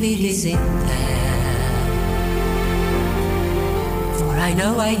believe it is in there. For I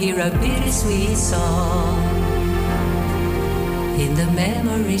know I hear a bittersweet song in the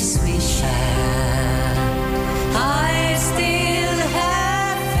memories we share. I still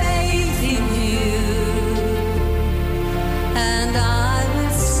have faith in you, and I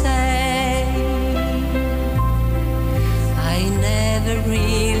will say I never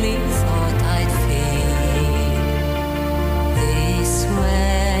really thought I'd feel this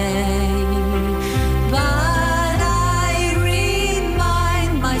way, but I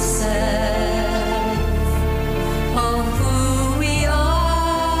remind myself of who we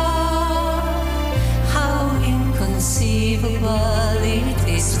are, how inconceivable it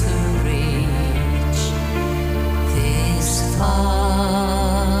is to reach this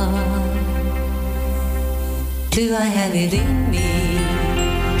far. Do I have it in me?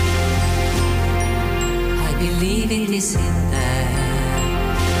 I believe it is in there.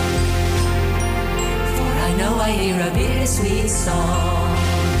 For I know I hear a bittersweet song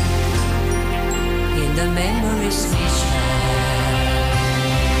in the memories we share.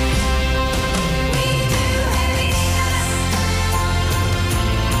 We do have it in us.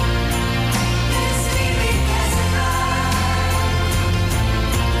 The spirit has arrived.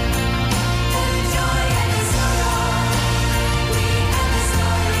 The joy and the sorrow. We have the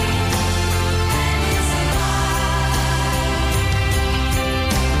story and it's alive.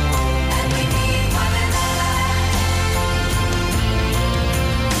 And we need one another.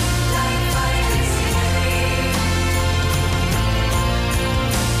 Like fire to scenery.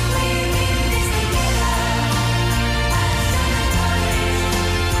 We live this together. Passion and courage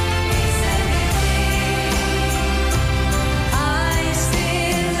is everything. I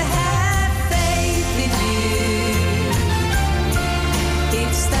still have faith in you.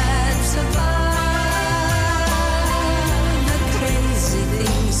 It stands above the crazy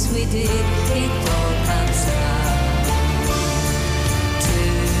things we did. It all comes down to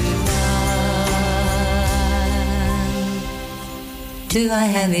love. Do I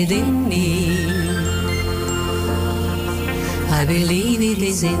have it in me? I believe it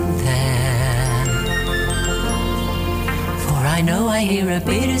is in there. For I know I hear a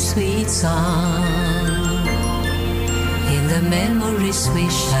bittersweet song in the memories we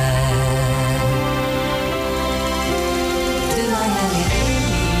share. Do I have it in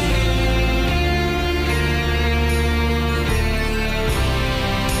me?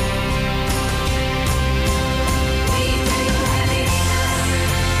 We do have it in us.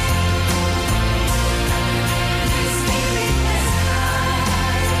 The spirit has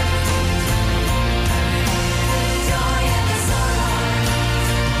arrived. The joy and the sorrow.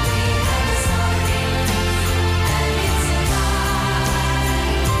 We have the story and it's alive.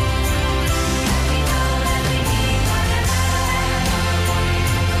 And we know that we need one another.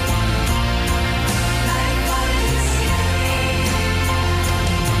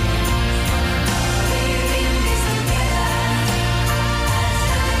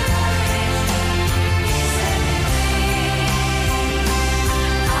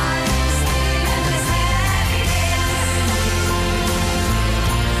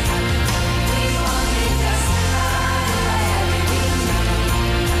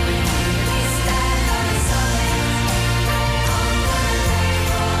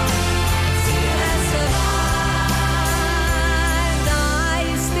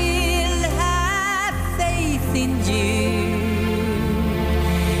 within you.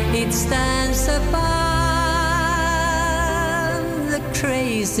 It stands above the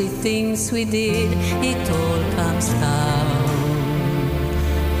crazy things we did. It all comes down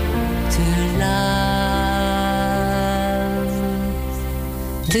to love.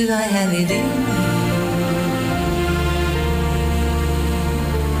 Do I have it in me?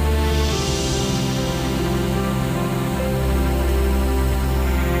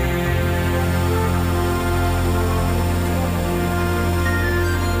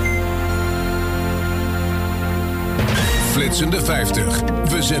 Flitsende 50.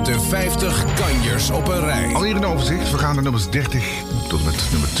 We zetten 50 kanjers op een rij. Alweer een overzicht. We gaan de nummers 30 tot en met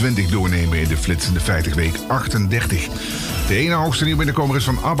nummer 20 doornemen in de Flitsende 50 week 38. De ene hoogste nieuwe binnenkomer is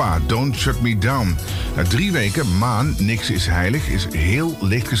van ABBA, Don't Shut Me Down. Na 3 weken, Maan, Niks is Heilig, is heel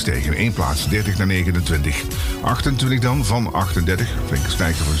licht gestegen. 1 plaats, 30 naar 29. 28 dan, van 38. Flinke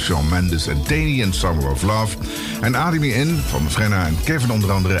stijging van Shawn Mendes en Taney en Summer of Love. En Adem Je In, van Frenna en Kevin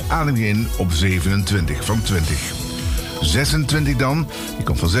onder andere, Adem Je In op 27 van 20. 26 dan, die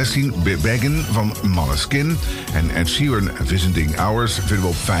komt van 16, Beggin van Måneskin. En Ed Sheeran, Visiting Hours, vinden we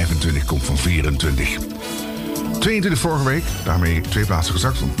op 25, komt van 24. 22 vorige week, daarmee 2 plaatsen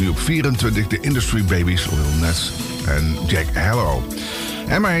gezakt. Want nu op 24 de Industry Babies, Lil Nas en Jack Harlow.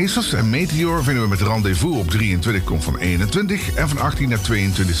 Emma Heesters en Meteor vinden we met Rendezvous op 23, komt van 21. En van 18 naar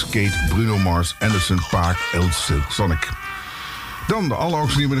 22 Skate, Bruno Mars, Anderson .Paak, El Silk Sonic. Dan de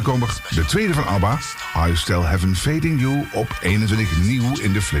allerhoogste nieuwe binnenkomer, de tweede van ABBA, I Still Haven't Fading You, op 21 nieuw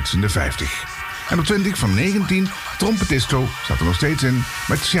in de Flitsende 50. En op 20 van 19, Trompetisto, staat er nog steeds in,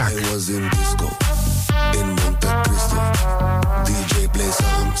 met Sjaak. I was in disco, in Monte Cristo, DJ play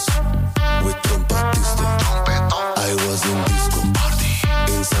songs, with Trompetisto. I was in disco,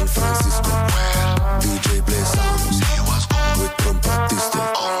 in San Francisco, DJ play songs, with Trompetisto.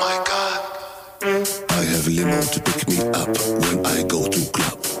 Oh my God. I have limo to pick me up when I go to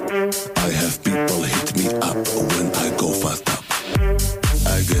club. I have people hit me up when I go fast up.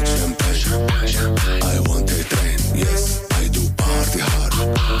 I get champagne, I want a train. Yes, I do party hard,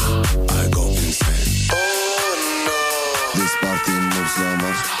 I go insane. Oh no, this party moves so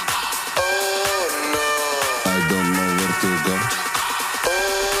much. Oh no, I don't know where to go.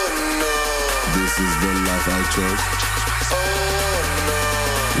 Oh no, this is the life I chose. Oh no,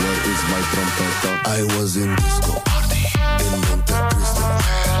 where is my trompeta? I was in disco, in Monte Cristo,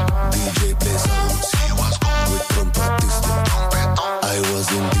 DJ play songs, with Trompetisto. I was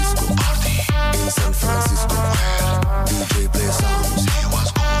in disco, in San Francisco, DJ play songs,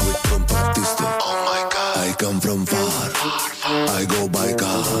 with Trompetisto. Oh my God. I come from far, I go by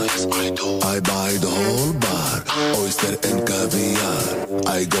cars, I buy the whole bar, oyster and caviar.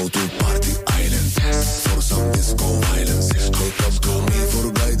 I go to party island, for some disco violence. They come to me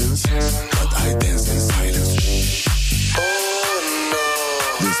for guidance, but I dance in silence. Oh no,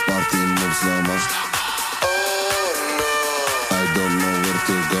 this party moves so much. Oh no, I don't know where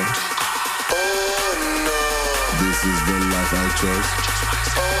to go. Oh no, this is the life I chose.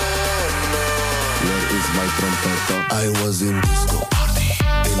 Oh no, where is my trompeta? I was in disco,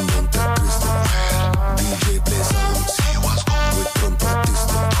 in Monte Cristo, DJ play songs, with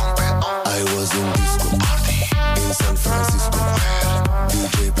Trompetisto. I was in disco, in San Francisco,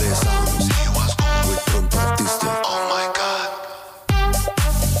 DJ play songs, with Trompetisto. Oh my God.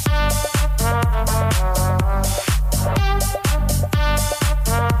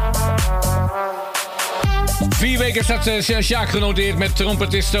 4 weken staat Sjaak genoteerd met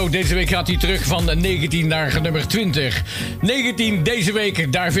Trompetisto. Deze week gaat hij terug van 19 naar nummer 20. 19 deze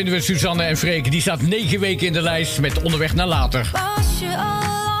week, daar vinden we Suzanne en Freek. Die staat 9 weken in de lijst met Onderweg naar Later. Was je al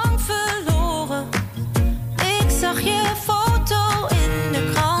lang verloren? Ik zag je foto in de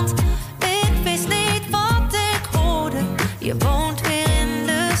krant. Ik wist niet wat ik hoorde. Je woont weer in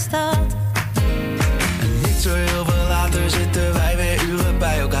de stad. Niet zo heel veel later zitten wij weer uren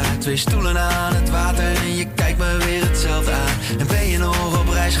bij elkaar. 2 stoelen aan het water en je kijkt me weer hetzelfde aan. En ben je nog op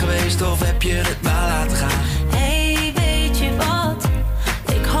reis geweest of heb je het maar laten gaan? Hey, weet je wat?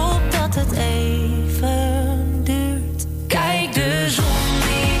 Ik hoop dat het even duurt. Kijk de zon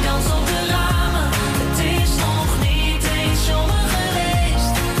die dans op de ramen. Het is nog niet eens zomer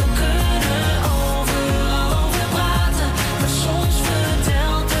geweest. We kunnen overal over praten, maar soms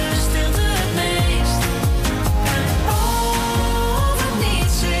vertelt de stilte het meest. En of het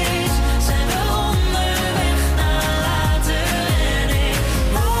niets is, zijn we onderweg naar later. En ik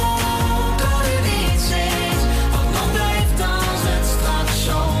hoop dat het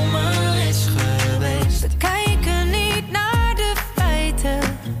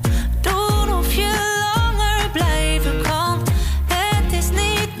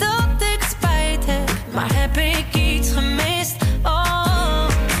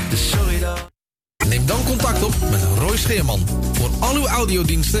Scheerman. Voor al uw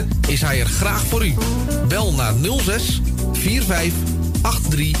audiodiensten is hij er graag voor u. Bel naar 06 45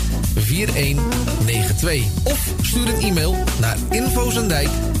 83 4192 of stuur een e-mail naar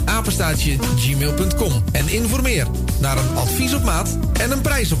infozendijk@gmail.com en informeer naar een advies op maat en een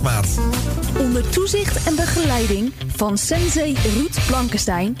prijs op maat. Onder toezicht en begeleiding van sensei Ruud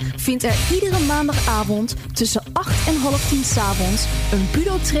Blankenstein vindt er iedere maandagavond tussen 8 en half 10 's avonds een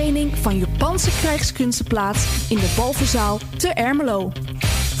budo-training van Japanse krijgskunsten plaats in de Balverzaal te Ermelo.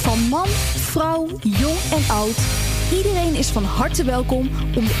 Van man, vrouw, jong en oud, iedereen is van harte welkom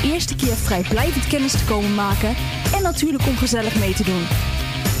om de eerste keer vrijblijvend kennis te komen maken en natuurlijk om gezellig mee te doen.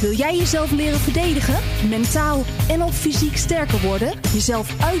 Wil jij jezelf leren verdedigen, mentaal en of fysiek sterker worden,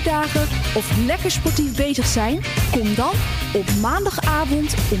 jezelf uitdagen of lekker sportief bezig zijn? Kom dan op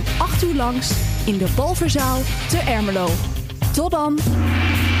maandagavond om 8 uur langs in de Balverzaal te Ermelo. Tot dan!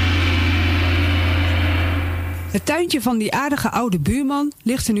 Het tuintje van die aardige oude buurman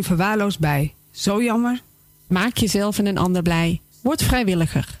ligt er nu verwaarloosd bij. Zo jammer. Maak jezelf en een ander blij. Word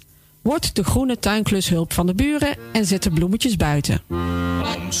vrijwilliger. Word de groene tuinklushulp van de buren en zet de bloemetjes buiten.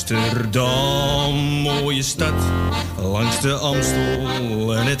 Amsterdam, mooie stad, langs de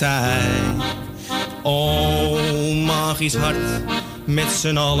Amstel en het IJ. O, magisch hart, met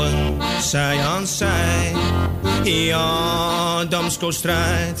z'n allen, zij aan zij. Ja, Damsko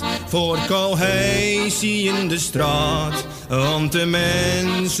strijdt voor cohesie in de straat. Want de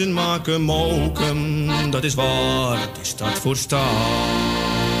mensen maken mokum, dat is waar de stad voor staat.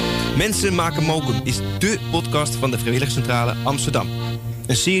 Mensen maken mokum is dé podcast van de Vrijwilligcentrale Amsterdam.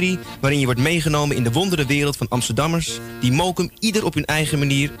 Een serie waarin je wordt meegenomen in de wondere wereld van Amsterdammers die mokum ieder op hun eigen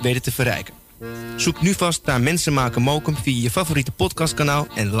manier weten te verrijken. Zoek nu vast naar Mensen maken mokum via je favoriete podcastkanaal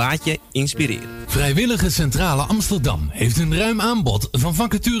en laat je inspireren. Vrijwilligerscentrale Amsterdam heeft een ruim aanbod van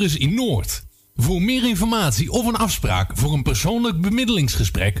vacatures in Noord. Voor meer informatie of een afspraak voor een persoonlijk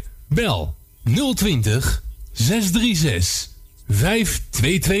bemiddelingsgesprek, bel 020 636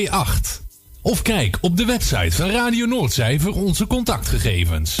 5228. Of kijk op de website van Radio Noordzij voor onze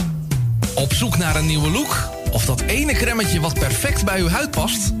contactgegevens. Op zoek naar een nieuwe look? Of dat ene cremmetje wat perfect bij uw huid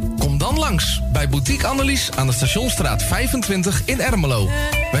past? Kom dan langs bij Boutique Annelies aan de Stationsstraat 25 in Ermelo.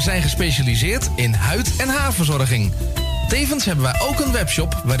 Wij zijn gespecialiseerd in huid- en haarverzorging. Tevens hebben wij ook een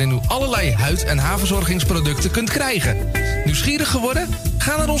webshop waarin u allerlei huid- en haarverzorgingsproducten kunt krijgen. Nieuwsgierig geworden?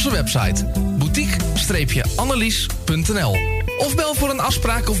 Ga naar onze website boutique-annelies.nl of bel voor een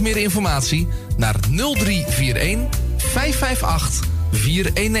afspraak of meer informatie naar 0341 558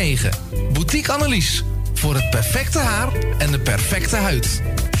 419. Boutique Annelies, voor het perfecte haar en de perfecte huid.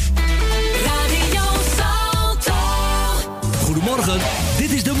 Radio Salto. Goedemorgen,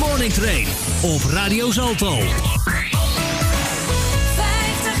 dit is de Morning Train op Radio Salto.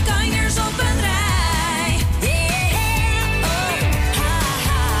 50 kanjers op een rij. Yeah, oh, ha,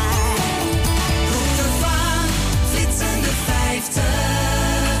 ha. Roep ervan, flitsende 50.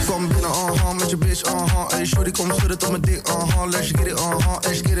 Kom binnen, met je bitch, Hey, shorty, kom schudden tot mijn dik, Let's get it,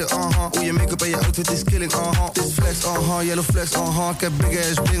 let's get it, Hoe je make-up en je outfit is killing, Dit is flex, yellow flex, Ik heb big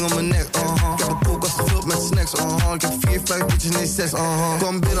ass bling om mijn nek, Ik heb een koelkast gevuld met snacks, Ik heb 4, 5 bitches, nee 6,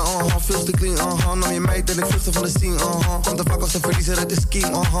 Kom binnen, veel te clean, Nam je meid en ik vluchtte van de scene, Komt te vaak als een verliezer, het is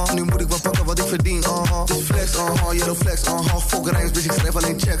king, Nu moet ik wel pakken wat ik verdien, Dit is flex, yellow flex, Fuck rijms, bitch, ik schrijf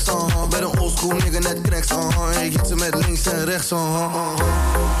alleen checks, Ben een oldschool nigga, net cracks, Ik hit ze met links en rechts,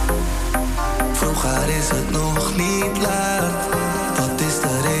 Vroeger is het nog niet laat. Wat is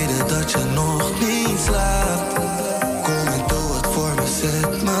de reden dat je nog niet slaapt? Kom en doe het voor me,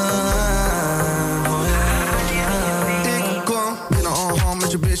 zet me aan. Oh yeah. Ik kom binnen,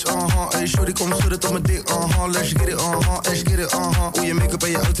 met je bitch, Hey, shorty, kom schudden tot mijn dik, Let's get it, let's get it, Hoe je make-up en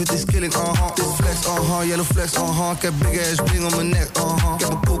je outfit is killing, Dit is flex, yellow flex, Ik heb big ass bling om mijn nek, Ik heb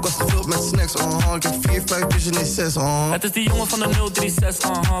een koelkast gevuld met snacks, Ik heb 4, 5 bitches, nee 6, Het is die jongen van de 036,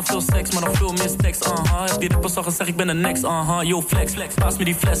 Veel seks, maar nog veel meer stacks, Heb die rappers al gezegd, ik ben de next, Yo, flex, paas me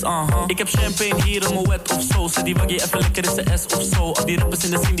die fles, Ik heb champagne hier in mijn wet of zo. Zet die waggie even lekker in de S of zo. Al die rappers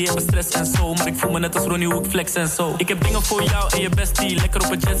in de scene, die hebben stress en zo. Maar ik voel me net als Ronnie, hoe ik flex en zo. Ik heb dingen voor jou en je bestie, lekker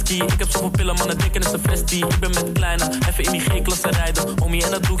op een jetski. Ik heb zoveel pillen, man, het dikke is een vestie. Ik ben met kleine, even in die G-klasse rijden. Homie,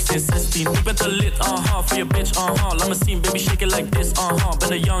 en dat doe ik sinds 16. Ik ben te lit, voor je bitch, Laat me zien, baby, shake it like this,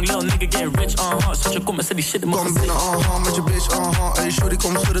 Ben een young little nigga, get rich, Zet je kom en zet die shit in mijn gezicht. Kom binnen, met je bitch, Hey, shorty,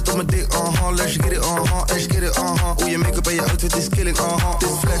 kom schudden tot mijn dik, Let's get it, let's get it, Hoe je make-up en je outfit is killing, Dit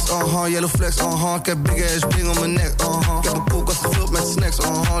is flex, yellow flex, Ik heb big ass bling om mijn nek, Ik heb een koelkast gevuld met snacks,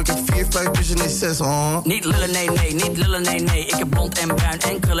 Ik heb 4, 5 bitches, nee 6, Niet lullen, nee, niet lullen, nee. Ik heb blond en bruin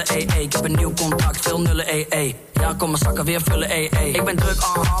en krullen, Ik heb een nieuw contact, veel nullen, Ja, kom mijn zakken weer vullen, Ik ben druk,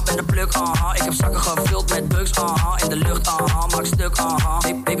 ben de pluk, Ik heb zakken gevuld met drugs, in de lucht, maak stuk,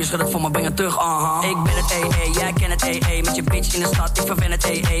 Baby, schud het voor me, breng het terug, Ik ben het, jij kent het, Met je bitch in de stad, ik verwen het,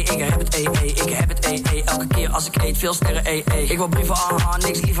 Ik heb het, ik heb het, Elke keer als ik eet, veel sterren, Ik wil brieven,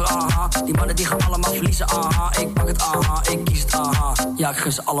 niks liever, Die mannen die gaan allemaal verliezen, Ik pak het, ik kies het, Ja, ik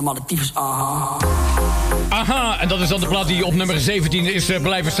gun ze allemaal de tyfus, Aha, en dat is dan de plaat die op nummer 17 is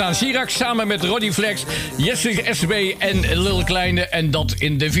blijven staan. Chirac samen met Roddy Flex, Jesse SB en Lil Kleine. En dat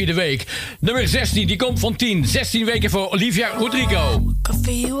in de 4e week. Nummer 16, die komt van 10. 16 weken voor Olivia Rodrigo. Good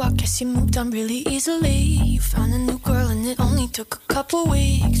for you, I guess you moved on really easily. You found a new girl and it only took a couple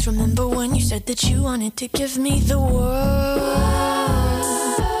weeks. Remember when you said that you wanted to give me the world?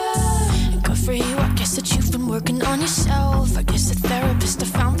 Good for you, I guess that you've been working on yourself. I guess the therapist I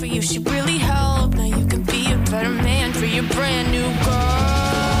found for you should really help. Now you can be a better man for your brand new girl.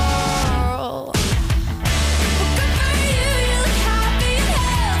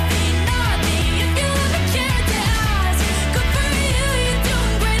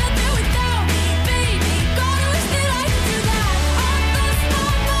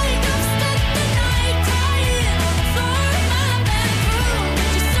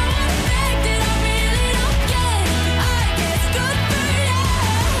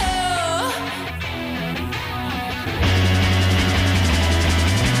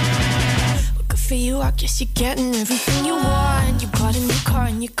 For you, I guess you're getting everything you want. You bought a new car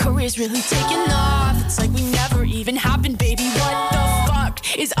and your career's really taking off. It's like we never even happened, baby. What the fuck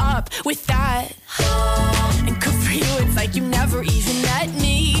is up with that? And good for you, it's like you never even met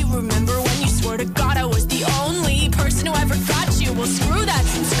me. Remember when you swore to God I was the only person who ever got you? Well, screw that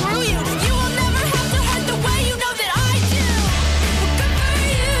and screw you. You will never have to hurt the way you know that I do. Well, good for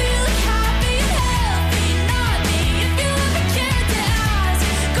you, you look happy and healthy. Not me, if you ever cared to ask.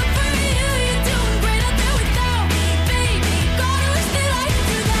 Good for you, you're doing great out there without me, baby. God, I wish that I could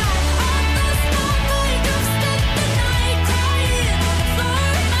do that. All those small makeup, spent the night crying on the floor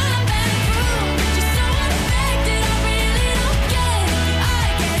in my bedroom. Just so unaffected, I really don't get it. I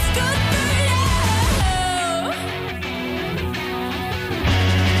guess good for you.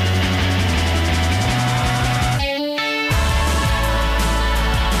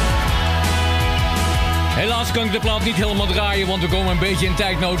 Helaas kan ik de plaat niet helemaal draaien, want we komen een beetje in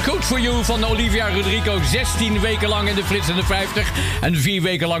tijdnood. Good for you van Olivia Rodrigo. 16 weken lang in de flitsende 50. En 4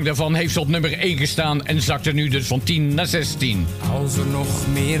 weken lang daarvan heeft ze op nummer 1 gestaan. En zakte nu dus van 10 naar 16. Als er nog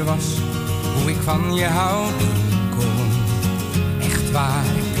meer was, hoe ik van je houden kon. Echt waar,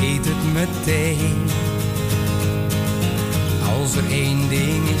 ik weet het meteen. Als er één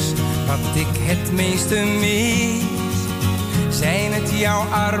ding is wat ik het meeste mis, zijn het jouw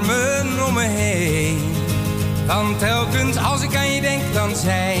armen om me heen. Want telkens als ik aan je denk, dan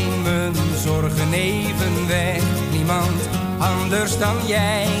zijn mijn zorgen even weg. Niemand anders dan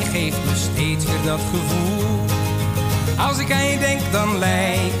jij geeft me steeds weer dat gevoel. Als ik aan je denk, dan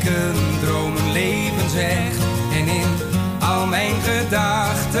lijken dromen levensweg. En in al mijn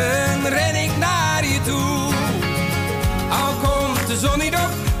gedachten ren ik naar je toe. Al komt de zon niet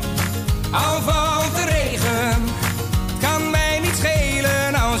op, al valt de regen. Het kan mij niet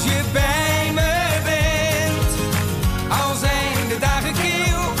schelen als je bij me bent. Al zijn de dagen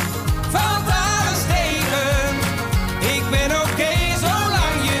kil, valt alles tegen. Ik ben oké,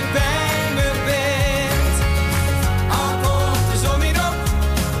 zolang je bij me bent. Al komt de zon niet op,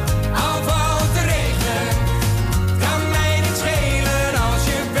 al valt de regen. Het kan mij niet schelen als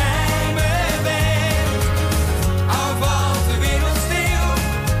je bij me bent. Al valt de wereld stil,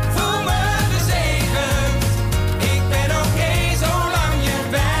 voel me bezegend. Ik ben oké, zolang je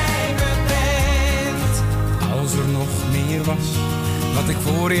bij me bent. Als er nog meer was wat ik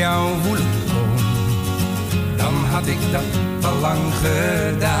voor jou voelen kon, dan had ik dat al lang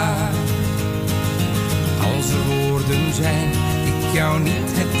gedaan. Als er woorden zijn die ik jou niet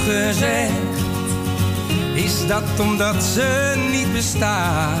heb gezegd, is dat omdat ze niet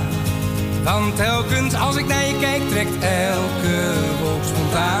bestaan. Want telkens als ik naar je kijk, trekt elke wolk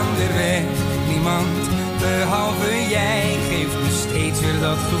spontaan weer weg. Niemand behalve jij geeft me steeds weer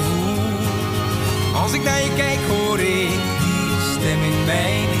dat gevoel. Als ik naar je kijk, hoor ik die stem in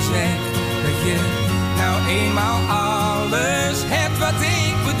mij die zegt dat je nou eenmaal alles hebt wat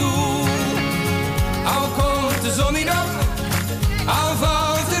ik bedoel. Al komt de zon niet op, al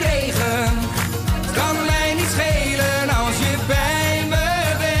valt de regen. Het kan mij niet schelen als je bij me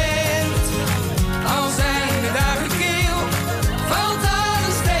bent. Al zijn de dagen kil, valt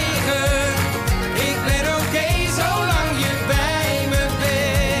alles tegen. Ik ben oké, zolang je bij me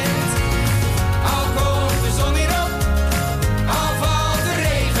bent. Al komt de zon niet op, al valt de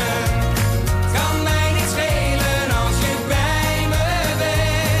regen. Het kan mij niet schelen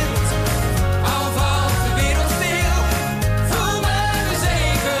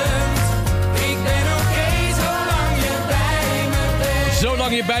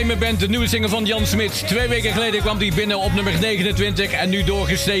Zolang je bij me bent, de nieuwe single van Jan Smit. 2 weken geleden kwam die binnen op nummer 29 en nu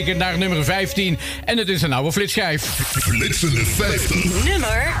doorgestegen naar nummer 15. En het is een oude flitsschijf. Flitsende 50.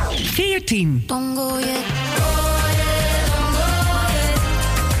 Nummer 14.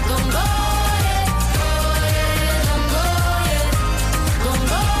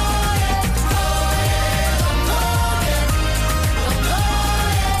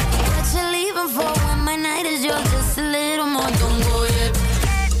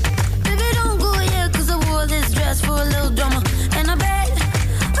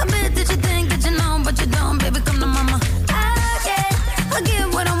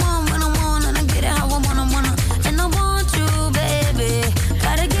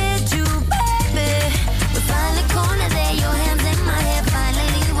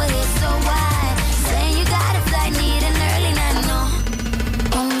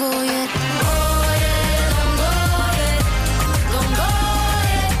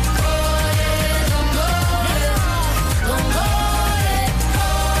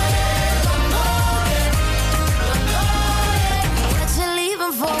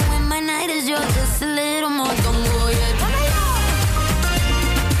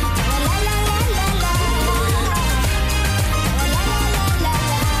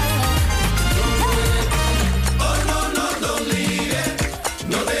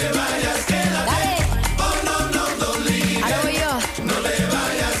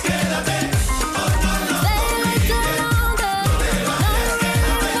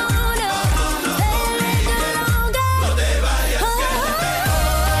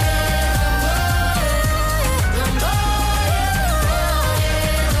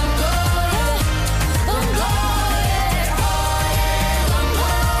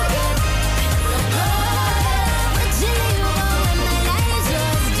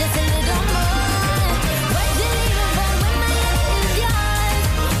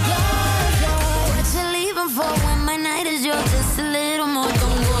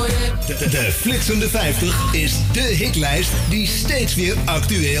 De Flitsende 50 is de hitlijst die steeds weer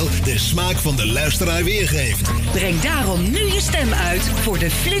actueel de smaak van de luisteraar weergeeft. Breng daarom nu je stem uit voor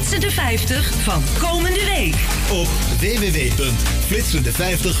de Flitsende 50 van komende week. Op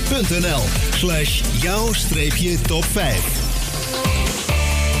www.flitsende50.nl/jouw-top 5.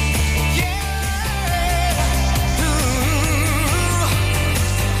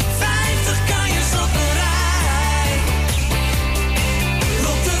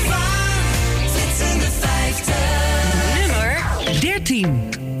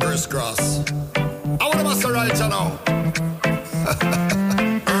 First cross. I want to bust a right now.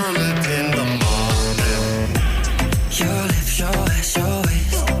 Early in the morning. Your lips, your ass, your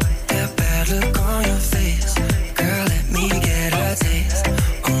waist. That bad look on your face. Girl, let me get a taste.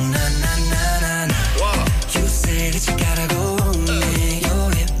 Oh, na, na, na, na, na. You say that you gotta go home, man. You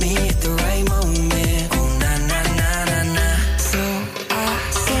hit me at the right moment. Oh, na, na, na, na, na. So I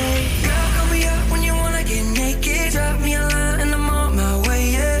say, girl, call me up when you wanna get naked. Drop me a line and I'm on my way,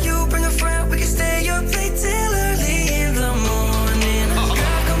 yeah. You bring a friend, we can stay up late till early in the morning. Girl,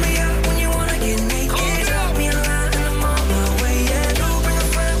 call me up when you wanna get naked. Drop me a line and I'm on my way, yeah. You bring a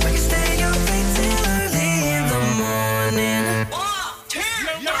friend, we can stay up late till early in the morning.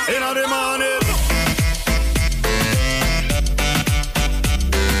 In the morning.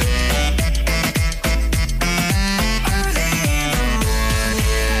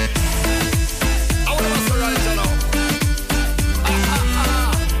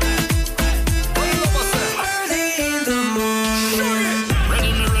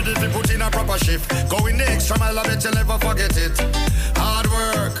 Going the extra mile, I bet you'll never forget it. Hard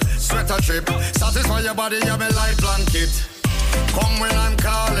work, sweat a trip. Satisfy your body, you're my light blanket. Come when I'm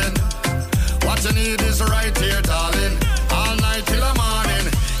calling. What you need is right here, darling. All night till the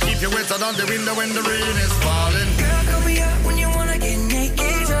morning. Keep you wetter than the window when the rain is falling. Girl, call me up when you wanna get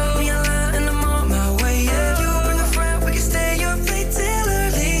naked. Drop me a line and I'm on my way, yeah. You bring a friend, we can stay up late till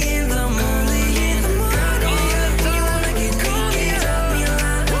early in the morning. In the morning.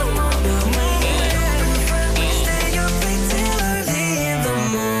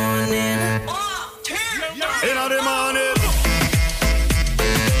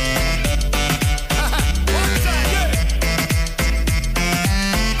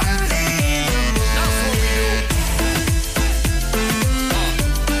 That's what we do.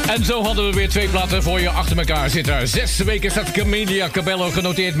 En zo hadden we weer 2 platen voor je achter elkaar zitten. 6 weken staat Camila Cabello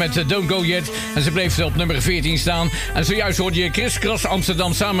genoteerd met Don't Go Yet. En ze bleef op nummer 14 staan. En zojuist hoorde je Chris Cross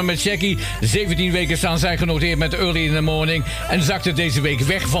Amsterdam samen met Shaggy. 17 weken staan zij genoteerd met Early in the Morning. En zakte deze week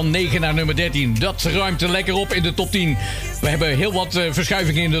weg van 9 naar nummer 13. Dat ruimt er lekker op in de top 10. We hebben heel wat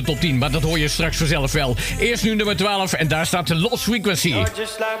verschuivingen in de top 10. Maar dat hoor je straks vanzelf wel. Eerst nu nummer 12 en daar staat de Lost Frequency. You're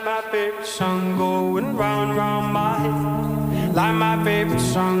just like my favorite song going round, round my head. Like my favorite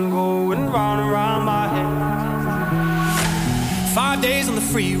song going round, round my head. 5 days on the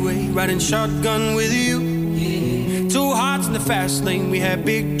freeway, riding shotgun with you. Yeah. 2 hearts in the fast lane, we had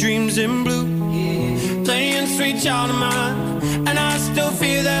big dreams in blue. Yeah. Playing sweet child of mine, and I still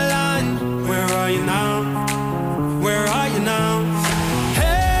feel that line. Where are you now? Where are you now?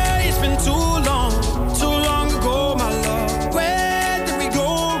 Hey, it's been too long ago, my love. Where did we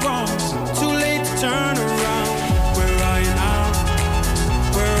go wrong? Too late to turn around. Where are you now?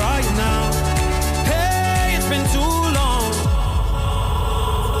 Where are you now? Hey, it's been too long.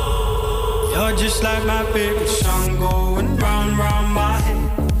 You're just like my favorite song going round, round my head.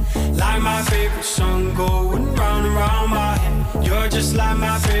 Like my favorite song going round and round my head. You're just like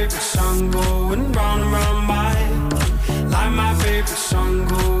my favorite song going round and round my head. Like my favorite song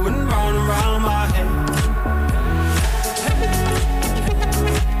going round and round my head.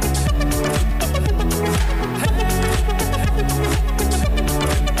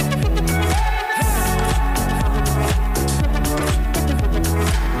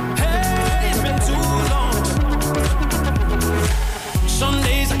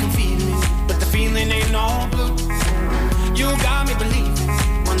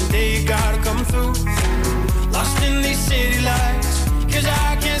 Lost in these city lights, 'cause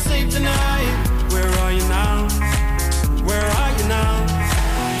I can't sleep tonight. Where are you now? Where are you now?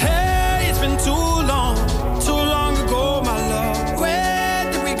 Hey, it's been too long ago, my love.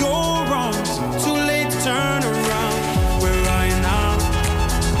 Where did we go wrong? Too late to turn around. Where are you now?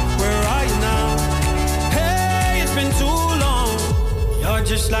 Where are you now? Hey, it's been too long. You're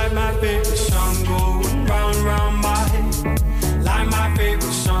just like my favorite song going round, round my head. Like my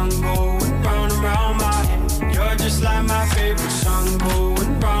favorite song going round and round my head. You're just like my favorite song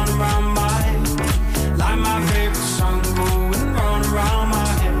going round and round my head. Like my favorite song going round and round my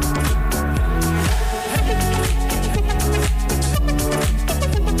head.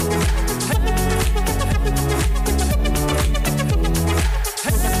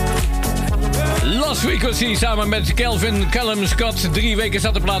 Lost Frequency samen met Calvin Callum Scott. 3 weken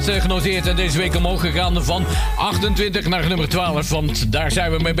staat de plaats genoteerd. En deze week omhoog gegaan van 28 naar nummer 12. Want daar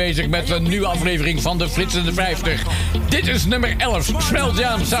zijn we mee bezig met een nieuwe aflevering van de Flitsende 50. Dit is nummer 11. Smell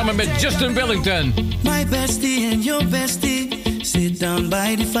Jam samen met Justin Wellington. My bestie and your bestie sit down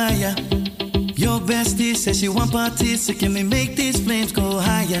by the fire. Your bestie says she want parties, so can we make these flames go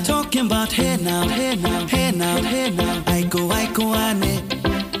higher? Talking about hey now, hey now, hey now, hey now. I go, ane.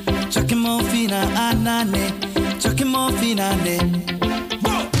 Chakimo fina anane, chakimo fina ne.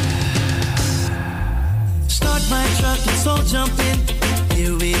 Start my truck, let's all jump in.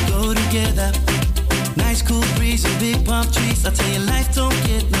 Here we go together. Nice cool breeze and big palm trees. I tell you, life don't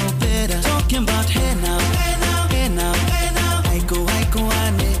get no better. Talking about hey now, hey now, hey now, hey now. I go,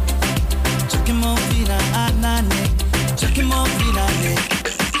 ane. Chakimo fina anane, chakimo fina ne.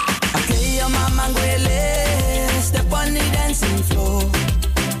 Okay, your mama ngwele, step on the dancing floor.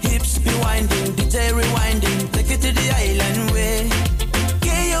 Be winding, DJ rewinding, take it to the island way.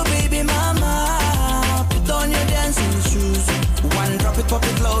 Get your baby mama, put on your dancing shoes. One drop it, pop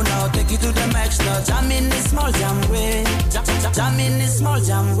it low now, take it to the max now. Jam in this small jam way, jam in this small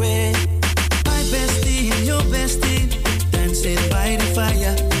jam way. My bestie and your bestie dancing by the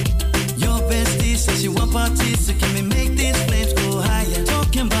fire. Your bestie says she want parties, so can we make these flames go higher?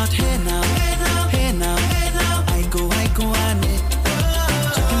 Talking about hey now, hey now, hey now, hey now. I go, ane.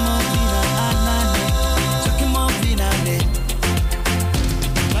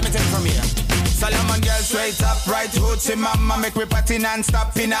 Solomon girl straight up, right hoochie mama. Make me party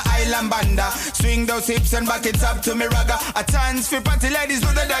non-stop in a island banda. Swing those hips and back it up to me ragga. A chance for party ladies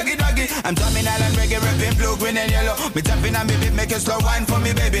with a doggy doggy. I'm drumming island reggae, rapping blue, green and yellow. Me tapping on me beat, make a slow wine for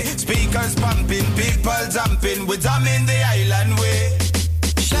me baby. Speakers pumping, people jumping. We drumming the island way.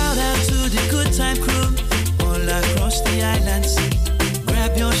 Shout out to the good time crew all across the islands.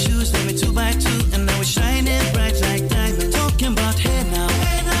 Grab your shoes, let me 2 by 2, and now we're shining bright like diamonds. Talking about hey now,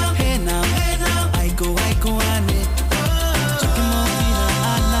 hey now, hey now, hey now. I go, ane. Chakimo fina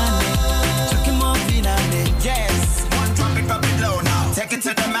anane, chakimo fina ne. Yes, one drop it, pop it low now. Take it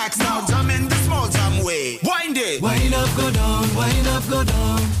to the max now. Jump in the small jam way. Wind it. Wind up, go down, wind up, go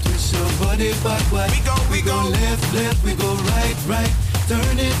down. Twist your body backward. We go. Left, we go right.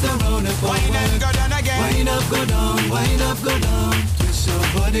 turn it around and forward. Wind up, go down again. Wind up, go down, wind up, go down. Twist your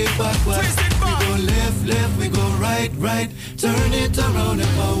body backward. Twist it back. We go left, left, we go right, right. Turn it around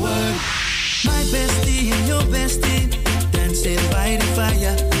and forward. My bestie and your bestie dancing by the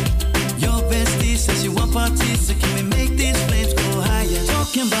fire. Your bestie says you want parties, so can we make these flames go higher?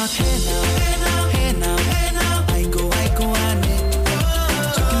 Talking about hey now, hey now, hey now, hey now. I go, I need.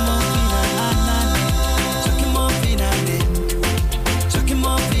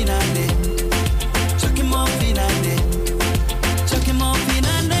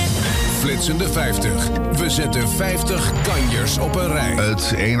 Flitsende 50. We zetten 50 kanjers op een rij.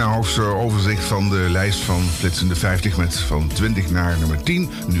 Het ene hoogste overzicht van de lijst van Flitsende 50 met van 20 naar nummer 10.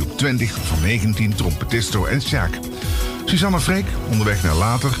 Nu op 20, van 19 Trompetisto en Sjaak. Susanne Freek, onderweg naar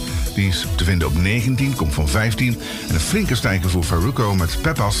later. Die is te vinden op 19, komt van 15. En een flinke stijger voor Faruko met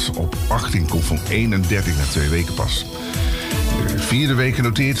Peppas op 18, komt van 31 naar 2 weken pas. De vierde week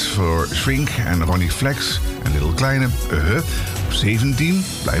genoteerd voor Shrink en Ronnie Flex en Little Kleine. Op 17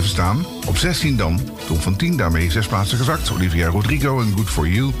 blijven staan. Op 16 dan, komt van 10 daarmee 6 plaatsen gezakt. Olivia Rodrigo en Good For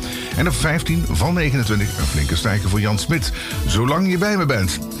You. En op 15 van 29 een flinke stijger voor Jan Smit. Zolang je bij me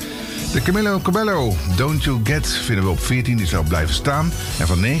bent. De Camilo Cabello, Don't You Get, vinden we op 14, die zal blijven staan. En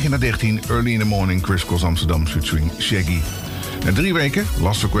van 9 naar 13, Early in the Morning, Chris Cross Amsterdam featuring Shaggy. Na 3 weken,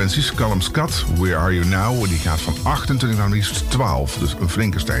 Last Frequencies, Callum Scott, Where Are You Now? Die gaat van 28 naar liefst 12, dus een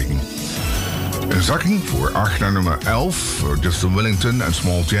flinke stijging. Een zakking voor 8 naar nummer 11, voor Justin Wellington en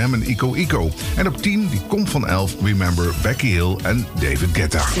Small Jam en Ico Ico. En op 10, die komt van 11, Remember, Becky Hill en David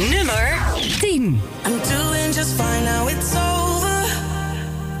Guetta. Nummer 10. I'm doing just fine now, it's over.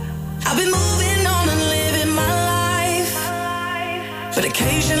 I've been moving on and living my life. But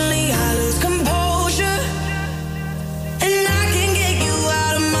occasionally I lose composure. And I can get you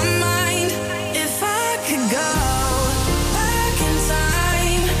out of my mind. If I could go back in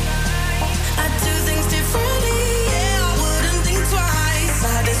time, I'd do things differently. Yeah, I wouldn't think twice.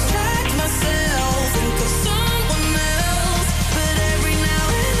 I distract myself, think of someone else. But every now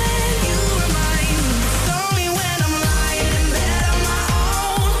and then you remind me. It's only when I'm lying in bed on my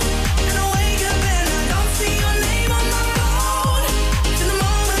own, and I wake up and I don't see your name on my phone. To the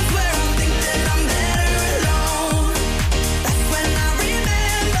moments where I think that I'm better alone. That's when I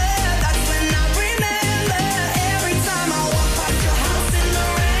remember. That's when I remember. Every time I walk past your house in the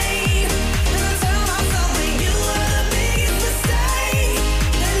rain, and I tell myself that you were the biggest mistake.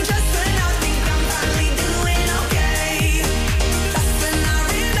 Then just when I think I'm finally doing okay, that's when I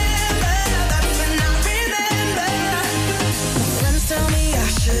remember. That's when I remember. My friends tell me I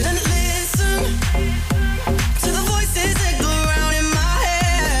shouldn't listen to the voices that go round in my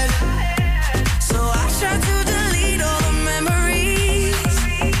head. So I try to delete all the memories,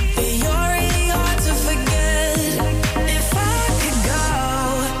 but you're really hard to forget. If I could go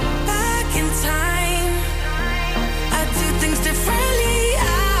back in time, I'd do things differently.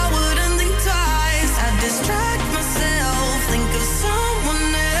 I wouldn't think twice. I'd distract myself, think of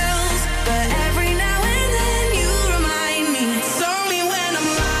someone else. But every now and then you remind me. It's only when I'm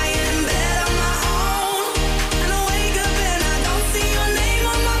lying in bed on my own, and I wake up and I don't see your name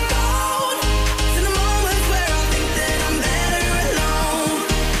on my phone. To the moments where I think that I'm better alone.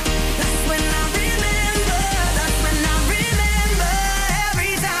 That's when I remember. That's when I remember.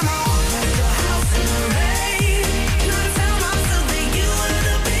 Every time I walk past your house in the rain, and I tell myself that you were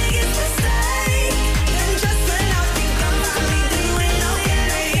the biggest mistake. Then just when I think I'm finally doing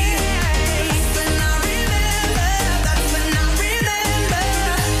okay, that's when I remember. That's when I remember.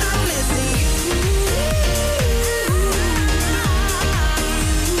 I'm missing you.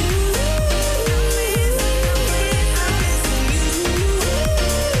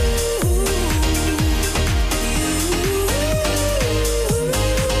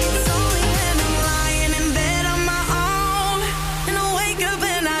 It's only when I'm lying in bed on my own, and I wake up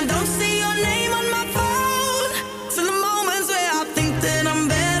and I don't see your name on my phone. To the moments where I think that I'm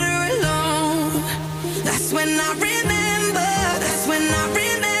better alone. That's when I remember. That's when I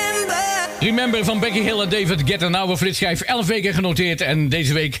remember. Remember van Becky Hill en David Guetta. Nou, flitsschijf 11 weken genoteerd. En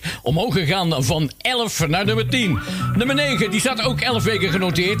deze week omhoog gegaan van 11 naar nummer 10. Nummer 9, die staat ook 11 weken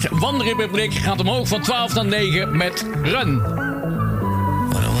genoteerd. One Republic gaat omhoog van 12 naar 9 met Run.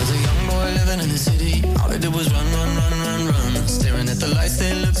 When I was a young boy living in the city, all I did was run, run, run, run, run. Staring at the lights,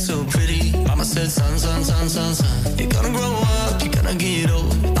 they look so pretty. Mama said, son, son, son, son, son, you're gonna grow up, you're gonna get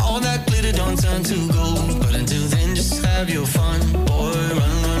old. All that glitter don't turn to gold. But until then, just have your fun. Boy,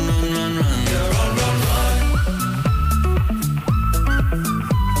 run, run, run, run, run. Yeah, run, run, run.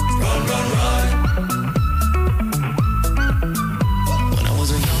 Run, run, run. When I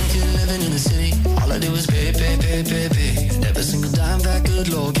was a young kid living in the city, all I did was pay, pay, pay, pay, pay. And every single dime back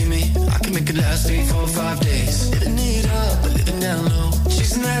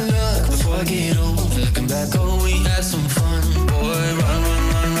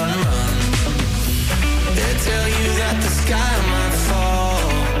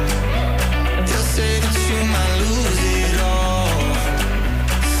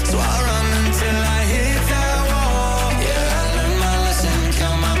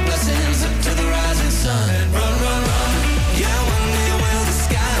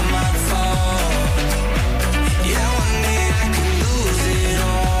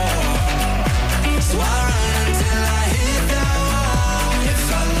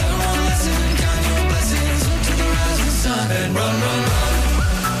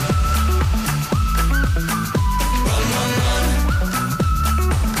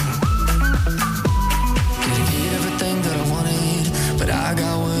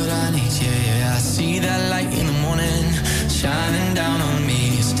shining down on me.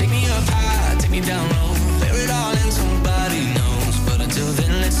 So take me up high, take me down low, bear it all and somebody knows. But until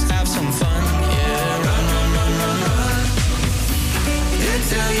then, let's have some fun. Yeah, run, run, run, run, run. They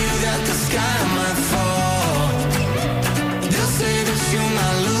tell you that the sky might fall. They'll say that you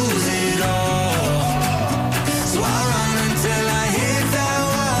might lose it all. So I run until I hit that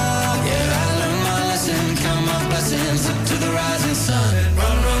wall. Yeah, I learned my lesson, count my blessings up to the rising sun. And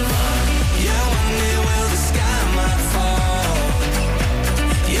run, run, run. Yeah, one day will the sky might fall.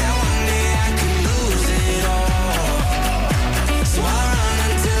 Yeah, one day I could lose it all. So I run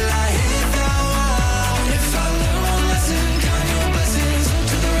until I hit that wall. If I learn one lesson, count your blessings up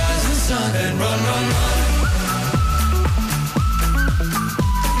to the rising sun. And run, run, run.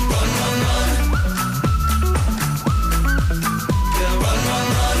 Run, run, run. Yeah, run, run,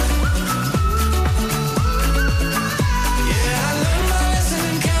 run. Yeah, I learned my lesson,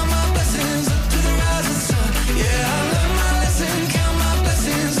 count my blessings up to the rising sun. Yeah, I learned my lesson, count my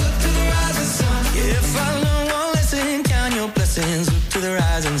blessings up to the rising sun. Yeah, if I learn one lesson, count your blessings up to the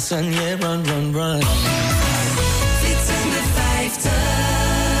rising sun. Yeah, run, run, run. Flitsende 50.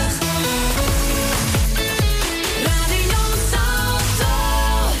 Radio Salto.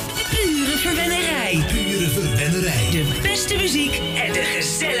 Pure verwennerij. Pure verwennerij. De beste muziek en de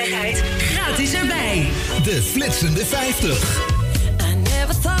gezelligheid gratis erbij. De Flitsende 50. I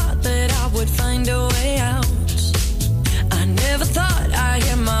never thought that I would find a way out. I never thought I'd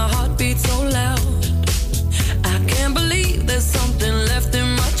hear my heartbeat so loud. I can't believe there's something left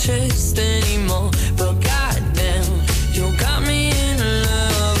in my chest anymore. But goddamn, you got me in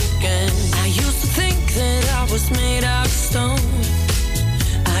love again. I used to think that I was made out of stone.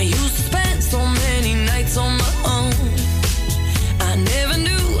 I used to spend so many nights on my own. I never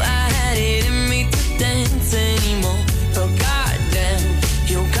knew I had it in me to dance anymore. But goddamn,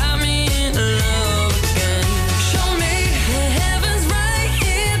 you got me in love again. Show me the heavens right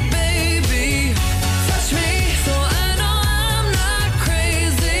here, baby. Touch me so I know I'm not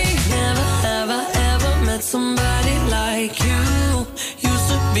crazy. Never have I ever met somebody like you. Used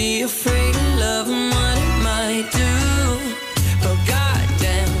to be afraid of love and what it might do. But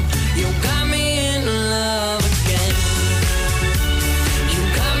goddamn, you got me in love again. You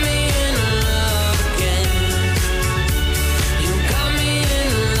got me in love again. You got me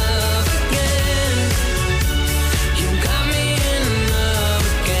in love again. You got me in love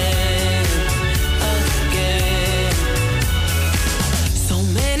again, again. So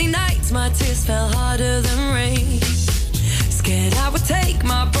many nights my tears fell harder than rain. Scared I would take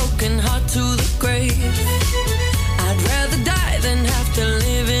my broken heart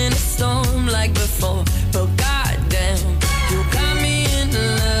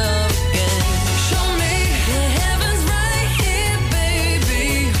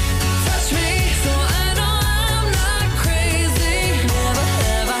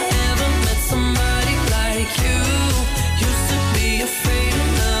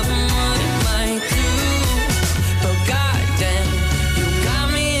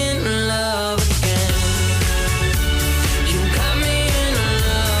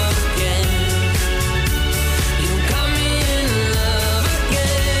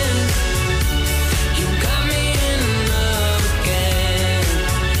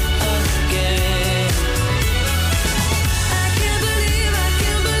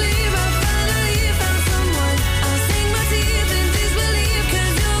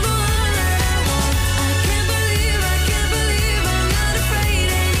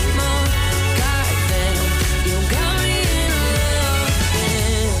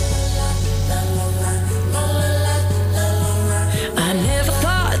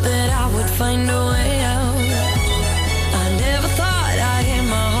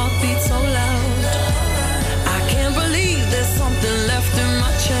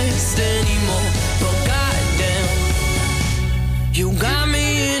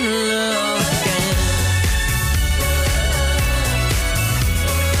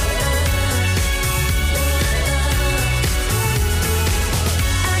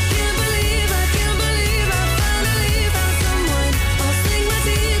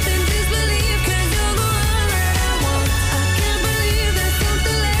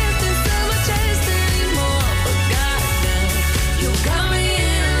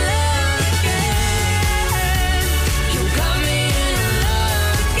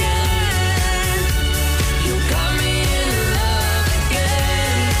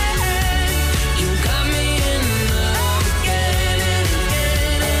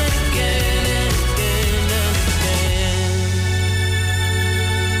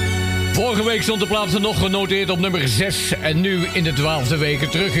week stond de plaats nog genoteerd op nummer 6. En nu in de 12e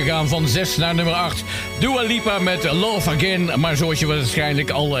week teruggegaan van 6 naar nummer 8. Dua Lipa met Love Again. Maar zoals je waarschijnlijk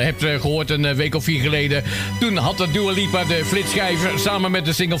al hebt gehoord een week of 4 geleden. Toen had Dua Lipa de flitsschijf samen met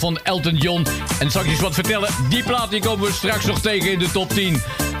de single van Elton John. En zal ik eens wat vertellen? Die plaat die komen we straks nog tegen in de top 10.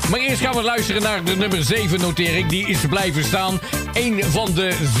 Maar eerst gaan we luisteren naar de nummer 7 notering. Die is blijven staan. Eén van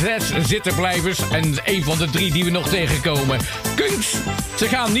de 6 zitterblijvers. En één van de 3 die we nog tegenkomen. Kunks, ze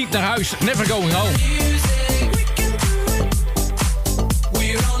gaan niet naar huis. Never going home.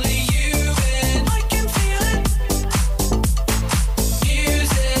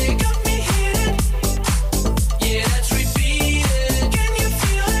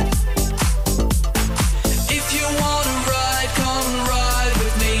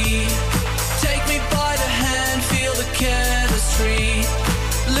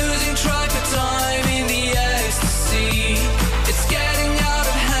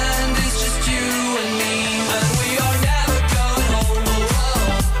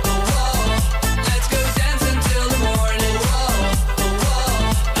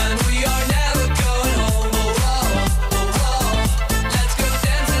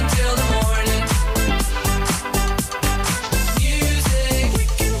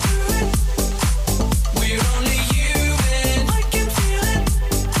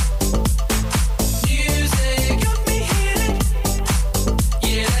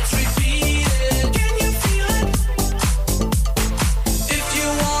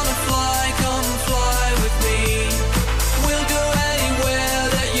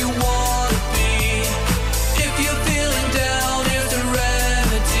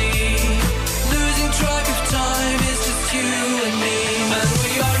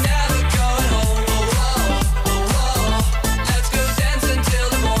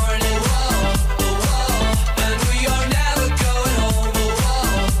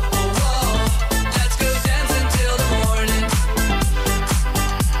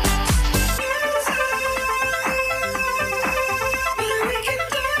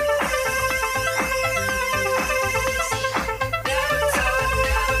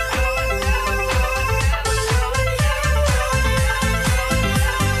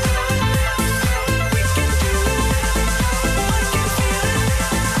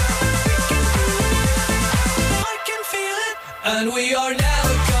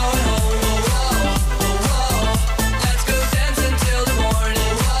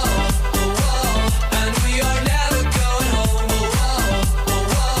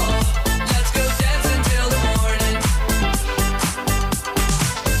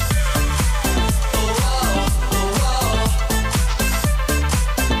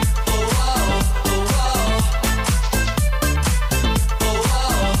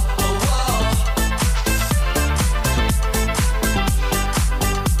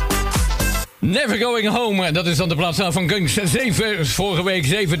 Never Going Home, dat is dan de plaats van Kunks. 7 vorige week,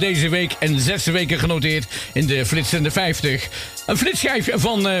 7 deze week en 6 weken genoteerd in de flitsende 50. Een flitsschijf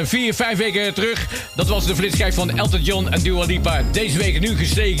van 4, 5 weken terug. Dat was de flitsschijf van Elton John en Dua Lipa. Deze week nu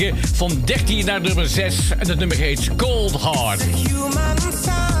gestegen van 13 naar nummer 6. En het nummer heet Cold Heart.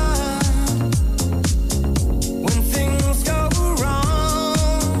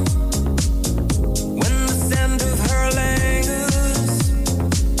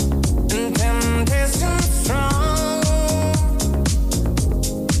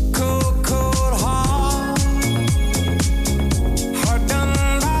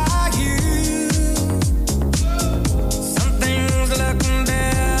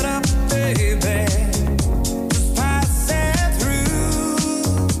 Baby, just pass it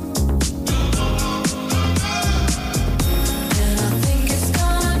through.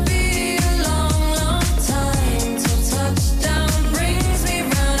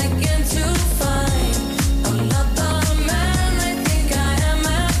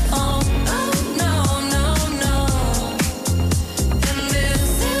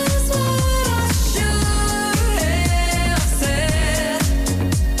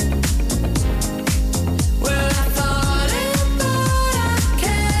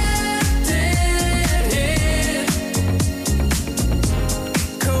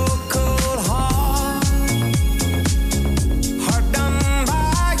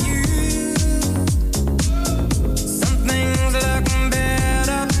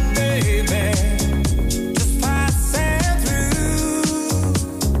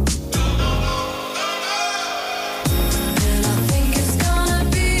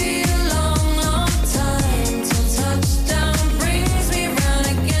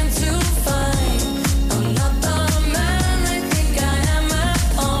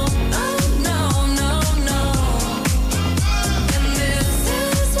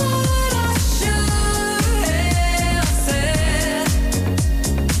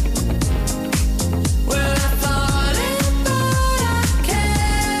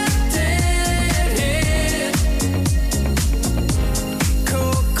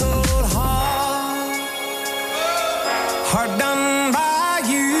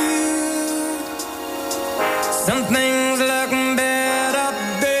 Some things look better,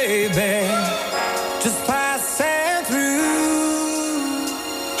 baby, just passing through.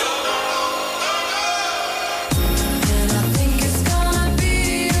 And I think it's gonna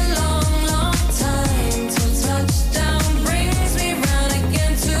be a long, long time till touchdown brings me round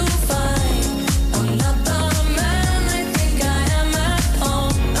again to find I'm not the man I think I am at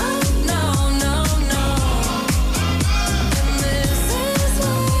home. Oh no, no, no. And this is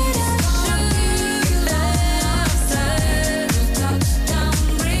what I should have said. Till touchdown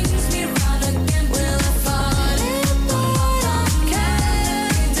brings me round again. Will I fall apart on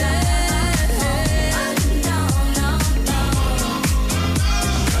Candy Day? Oh no, no, no.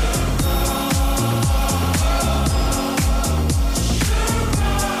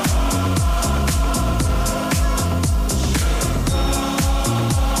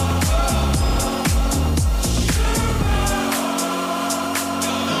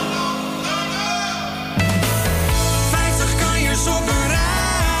 Kan je sokken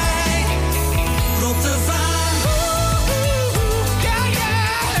rijk, roep de vaan. Ja, ja.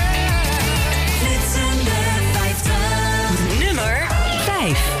 Flitsende 50. Nummer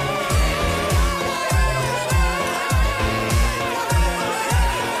 5.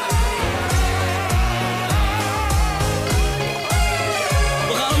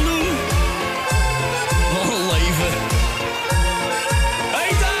 We gaan hem doen. Wat een leven. Hey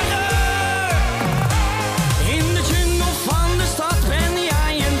tijger! In de jungle van de stad ben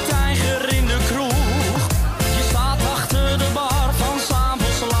jij een tijger in de kroeg. Je staat achter de bar van 's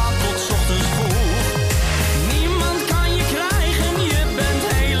avonds laat tot 's ochtends vroeg. Niemand kan je krijgen, je bent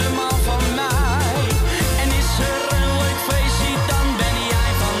helemaal van mij. En is er een leuk feestje, dan ben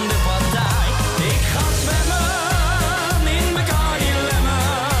jij van de partij. Ik ga zwemmen in Bacardi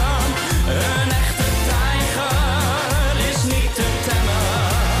Lemon. Een echte tijger is niet te temmen.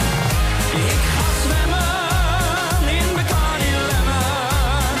 Ik ga zwemmen in Bacardi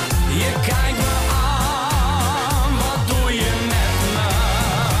Lemon. Je kijkt me aan, wat doe je met me?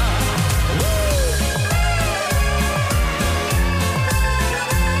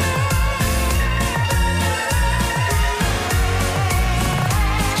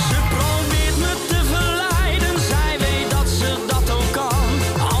 Ze probeert me te verleiden, zij weet dat ze dat ook kan.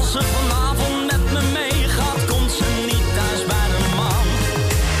 Als ze vanavond met me meegaat, komt ze niet thuis bij de man.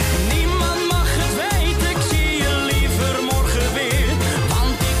 Niemand mag het weten, ik zie je liever morgen weer.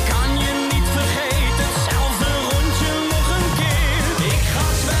 Want ik kan je niet vergeten, hetzelfde rondje nog een keer. Ik ga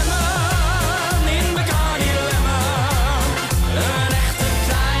zwemmen in Bacardi Lemon. Een echte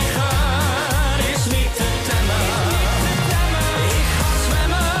tijger is niet te temmen. Ik ga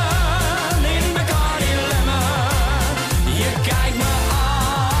zwemmen in Bacardi Lemon. Je kijkt me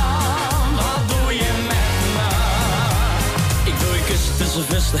aan, wat doe je met me? Ik wil je kussen tussen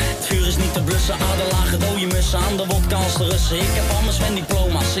vesten. Het vuur is niet te blussen. Aderlagen dode mussen aan de wodka als de Russen. Ik heb al mijn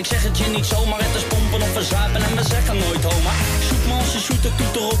Sven-diploma's. Ik zeg het je niet zomaar. Het is pompen of verzuipen en we zeggen nooit homa. Zoek me als je shooter,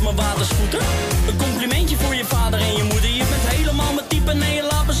 toeter op mijn watersvoeten. Een complimentje voor je vader en je moeder. Je bent helemaal mijn type, nee je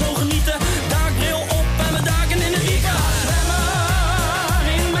laat me zo genieten. Daakbril op en we daken in het diepe. Ik ga zwemmen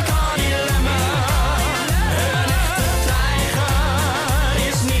in Bacardi Lemon. Een echte tijger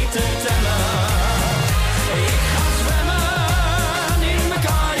is niet te temmen. Ik ga zwemmen in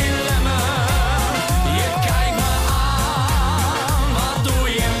Bacardi Lemon. Je kijkt me aan, wat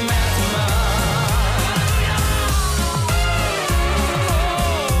doe je met me?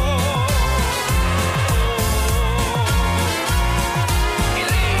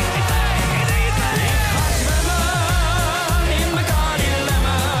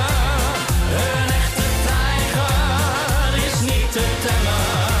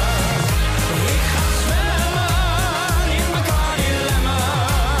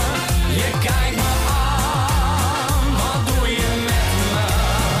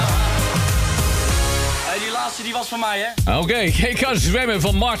 Die was van mij, hè? Oké, ik ga zwemmen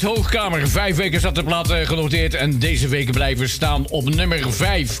van Mart Hoogkamer. 5 weken zat de plaat genoteerd en deze weken blijven staan op nummer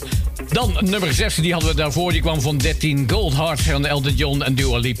 5. Dan nummer 6, die hadden we daarvoor. Die kwam van 13 Gold Hearts van Elton John en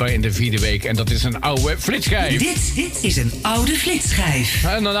Dua Lipa in de 4e week. En dat is een oude flitsschijf. Dit is een oude flitsschijf.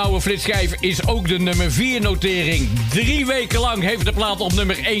 En een oude flitsschijf is ook de nummer 4 notering. 3 weken lang heeft de plaat op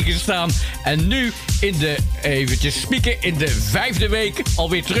nummer 1 gestaan. En nu in de, eventjes spieken, in de 5e week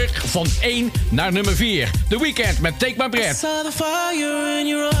alweer terug van 1 naar nummer 4. The Weeknd met Take My Breath. I saw the fire in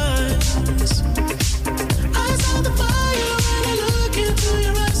your eyes. I saw the fire when I look into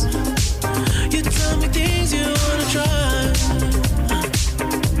your eyes. You tell me things you wanna try.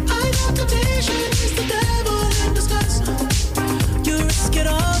 I know temptation is the devil in disguise. You risk it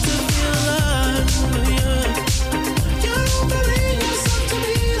all to feel alive. Yeah. You're offering yourself to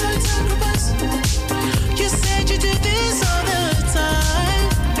me like sacrifice. You say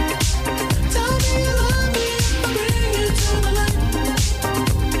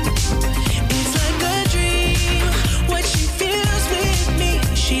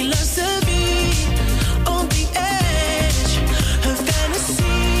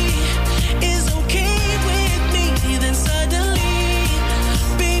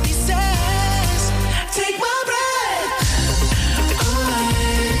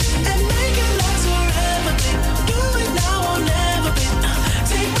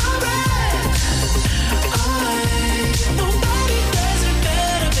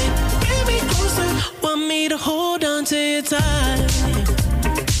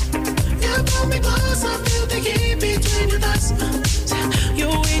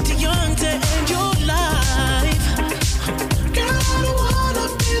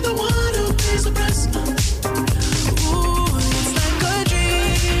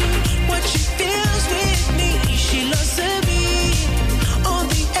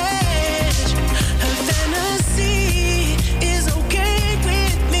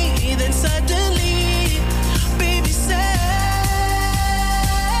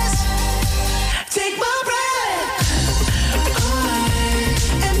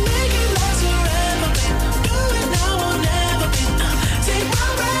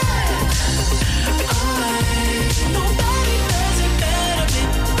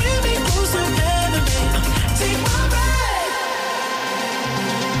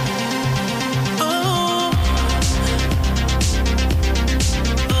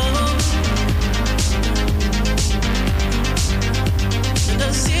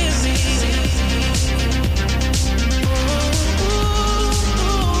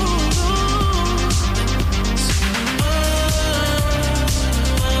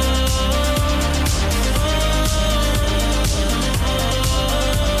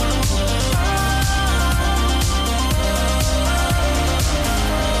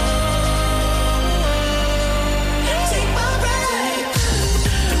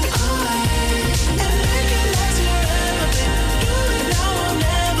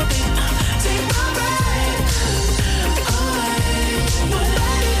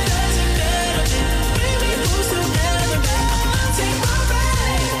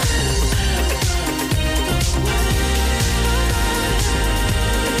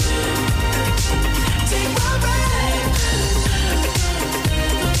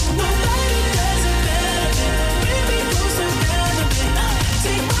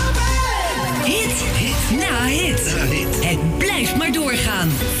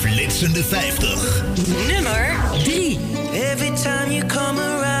flitsende 50. Nummer 3. Every time you come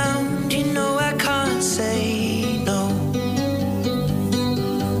around, you know I can't say no.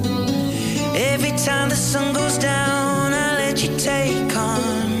 Every time the sun goes down, I let you take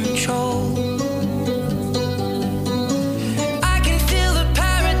control.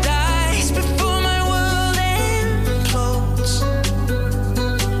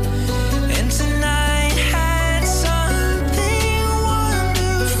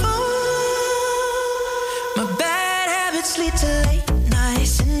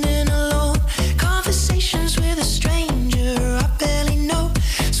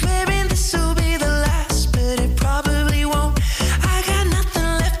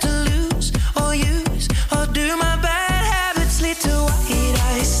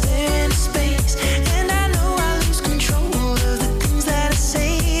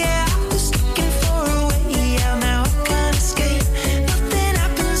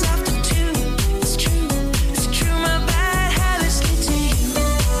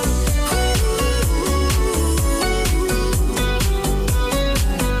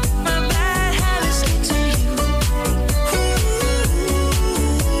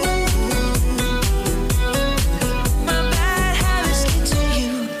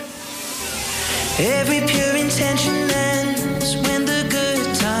 Every pure intention ends when the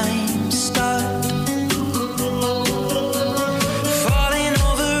good times start. Falling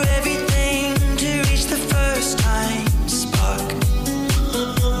over everything to reach the first time spark.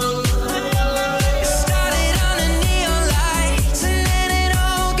 It started on the neon lights and then it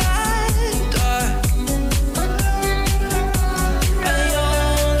all got dark. I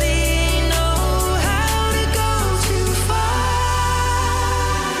only know how to go too far.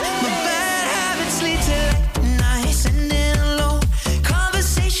 My bad habits lead to late nights and then alone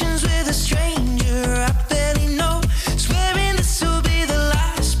conversations with a stranger I barely know. Swearing this will be the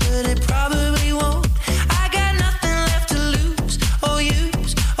last, but it probably won't. I got nothing left to lose or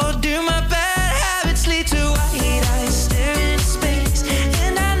use or do. My bad habits lead to white eyes staring into space,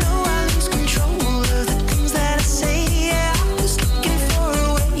 and I know I lose control of the things that I say. Yeah, I was looking for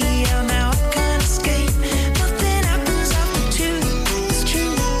a way out, now I can't escape. Nothing happens after two. It's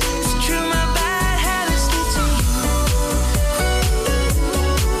true, it's true. My bad habits lead to you.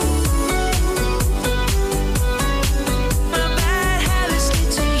 My bad habits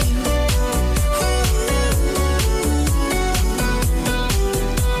lead to you.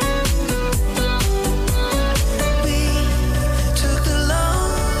 We took the long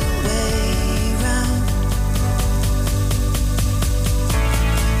way round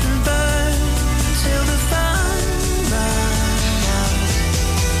and burned till the fun ran out.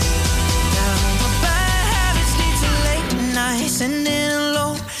 Now my bad habits lead to late nights and in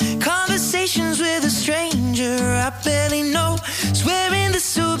alone conversations with a stranger I barely know. Swearing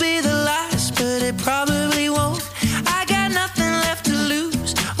this will be the last, but it probably won't. I got nothing left to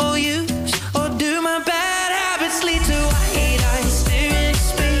lose or use or do. My bad habits lead to white eyes staring into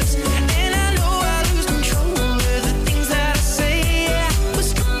space, and I know I lose control of the things that I say. Yeah, I was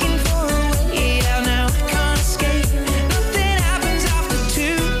looking for a way out, now I can't escape. Nothing happens after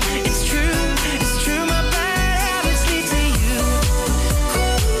two. It's true, it's true. My bad habits lead to you.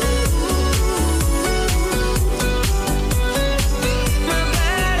 My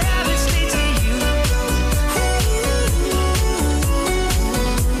bad habits lead to you.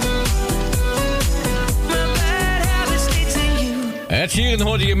 My bad habits lead to you. Ed Sheeran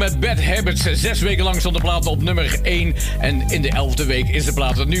hoorde je met Bad Habits. 6 weken lang stond de plaat op nummer 1. En in de 11e week is de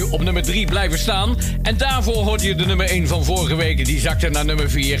plaat nu op nummer 3 blijven staan. En daarvoor hoorde je de nummer 1 van vorige week. Die zakte naar nummer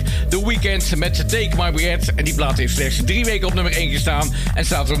 4. The Weeknd met Take My Breath. En die plaat heeft slechts 3 weken op nummer 1 gestaan. En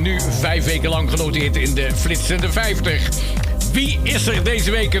staat er nu 5 weken lang genoteerd in de flitsende 50. Wie is er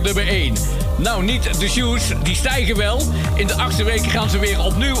deze week nummer 1? Nou, niet de Shoes, die stijgen wel. In de 8e week gaan ze weer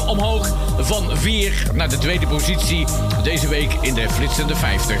opnieuw omhoog. Van 4 naar de 2e positie. Deze week in de flitsende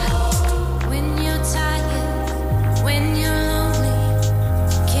 50. When you're tired, when you're lonely,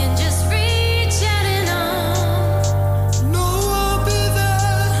 can just reach out and on. No, I'll be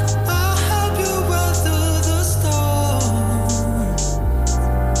there. I'll help you weather the storm.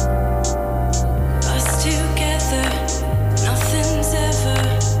 Us together, nothing's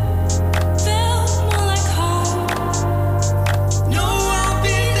ever felt more like home. No, I'll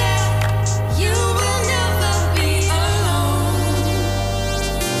be there. You will never be alone.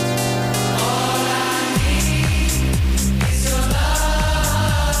 All I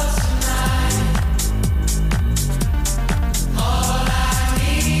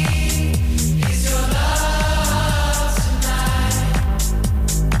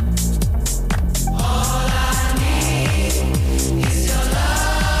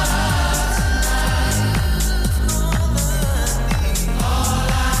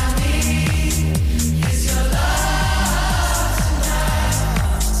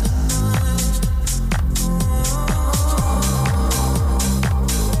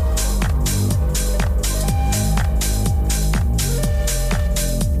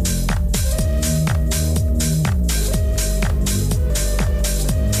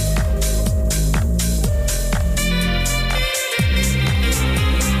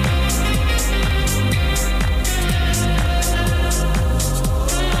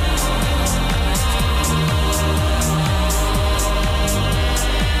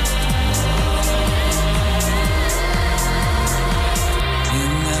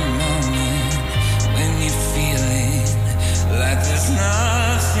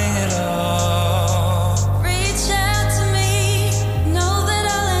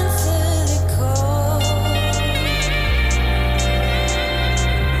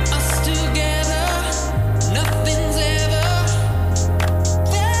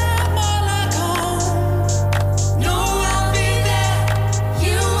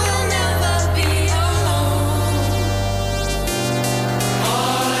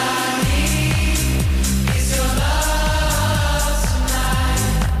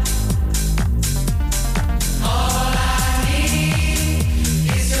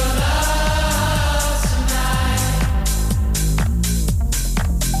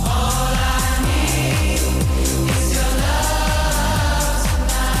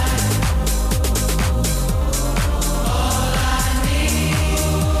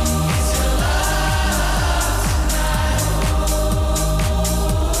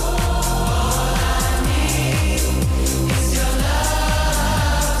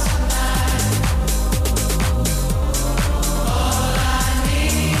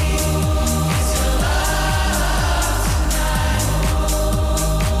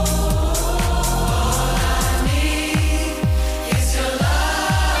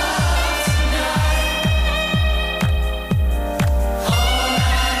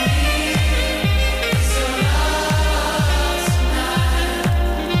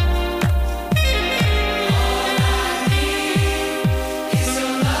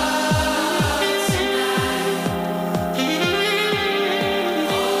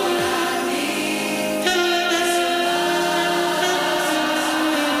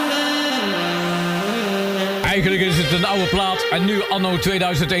Eigenlijk is het een oude plaat. En nu, anno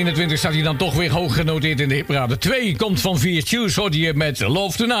 2021, staat hij dan toch weer hoog genoteerd in de hitparade. 2 komt van 4 Choose, hoorde je met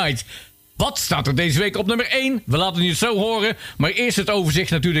Love Tonight. Wat staat er deze week op nummer 1? We laten het zo horen. Maar eerst het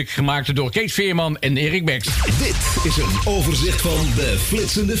overzicht natuurlijk gemaakt door Kees Veerman en Erik Beks. Dit is een overzicht van de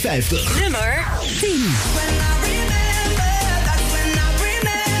flitsende 50. Nummer 10.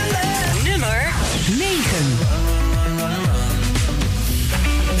 Nummer 9.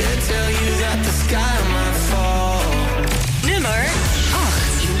 Nummer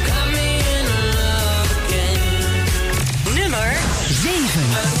 8. Nummer 7.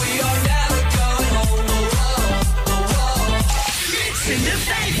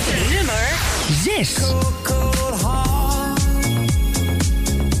 Nummer 6.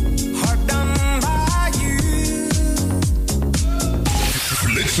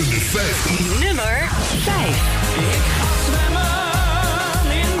 Flitsende 50. Nummer 5.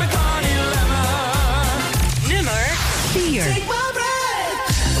 Nummer 4. Nummer 3.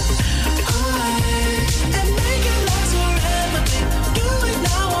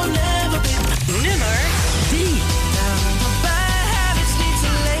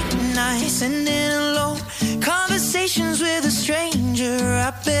 Sending alone conversations with a stranger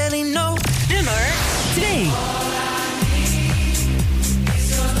I barely know. Nummer 2.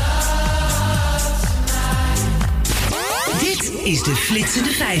 Dit is de flitsende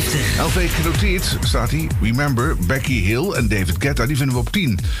 50. 11 weken genoteerd staat hij. Remember, Becky Hill en David Guetta, die vinden we op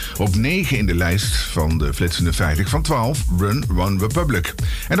 10. Op 9 in de lijst van de flitsende 50 van 12, Run One Republic.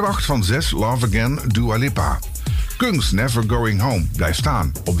 En op 8 van 6, Love Again, Dua Lipa. Kungs, Never Going Home, blijft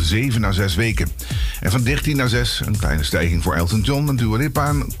staan op 7 na 6 weken. En van 13 naar 6 een kleine stijging voor Elton John en Dua Lipa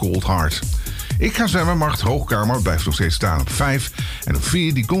en Cold Heart. Ik ga zwemmen, Macht Hoogkamer blijft nog steeds staan op 5. En op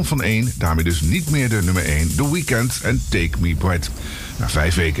 4, die komt van 1, daarmee dus niet meer de nummer 1, The Weeknd en Take Me Breath. Na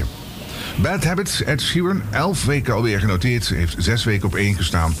 5 weken. Bad Habits, Ed Sheeran, 11 weken alweer genoteerd. Heeft 6 weken op 1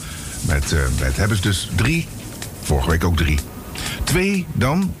 gestaan. Met Bad Habits dus 3. Vorige week ook 3. 2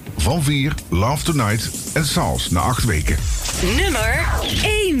 dan, van 4, Love Tonight en Sauce na 8 weken. Nummer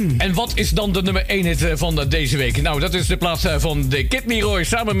 1. En wat is dan de nummer 1 hit van deze week? Nou, dat is de plaats van de Kid Leroy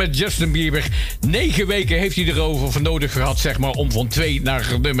samen met Justin Bieber. 9 weken heeft hij erover voor nodig gehad, zeg maar, om van 2 naar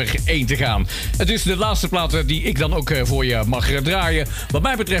nummer 1 te gaan. Het is de laatste plaat die ik dan ook voor je mag draaien. Wat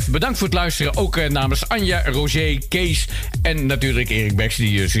mij betreft, bedankt voor het luisteren. Ook namens Anja, Roger, Kees en natuurlijk Erik Beks,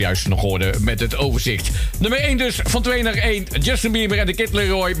 die je zojuist nog hoorde met het overzicht. Nummer 1 dus, van 2 naar 1. Justin Bieber en de Kid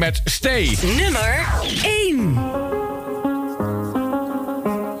Leroy met Stay. Nummer 1.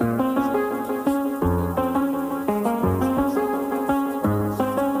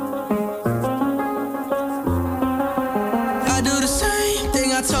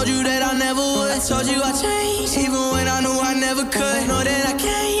 Told you that I never would. I told you I changed, even when I knew I never could. Know that I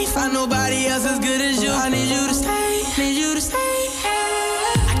can't find nobody else as good as you. I need you to stay.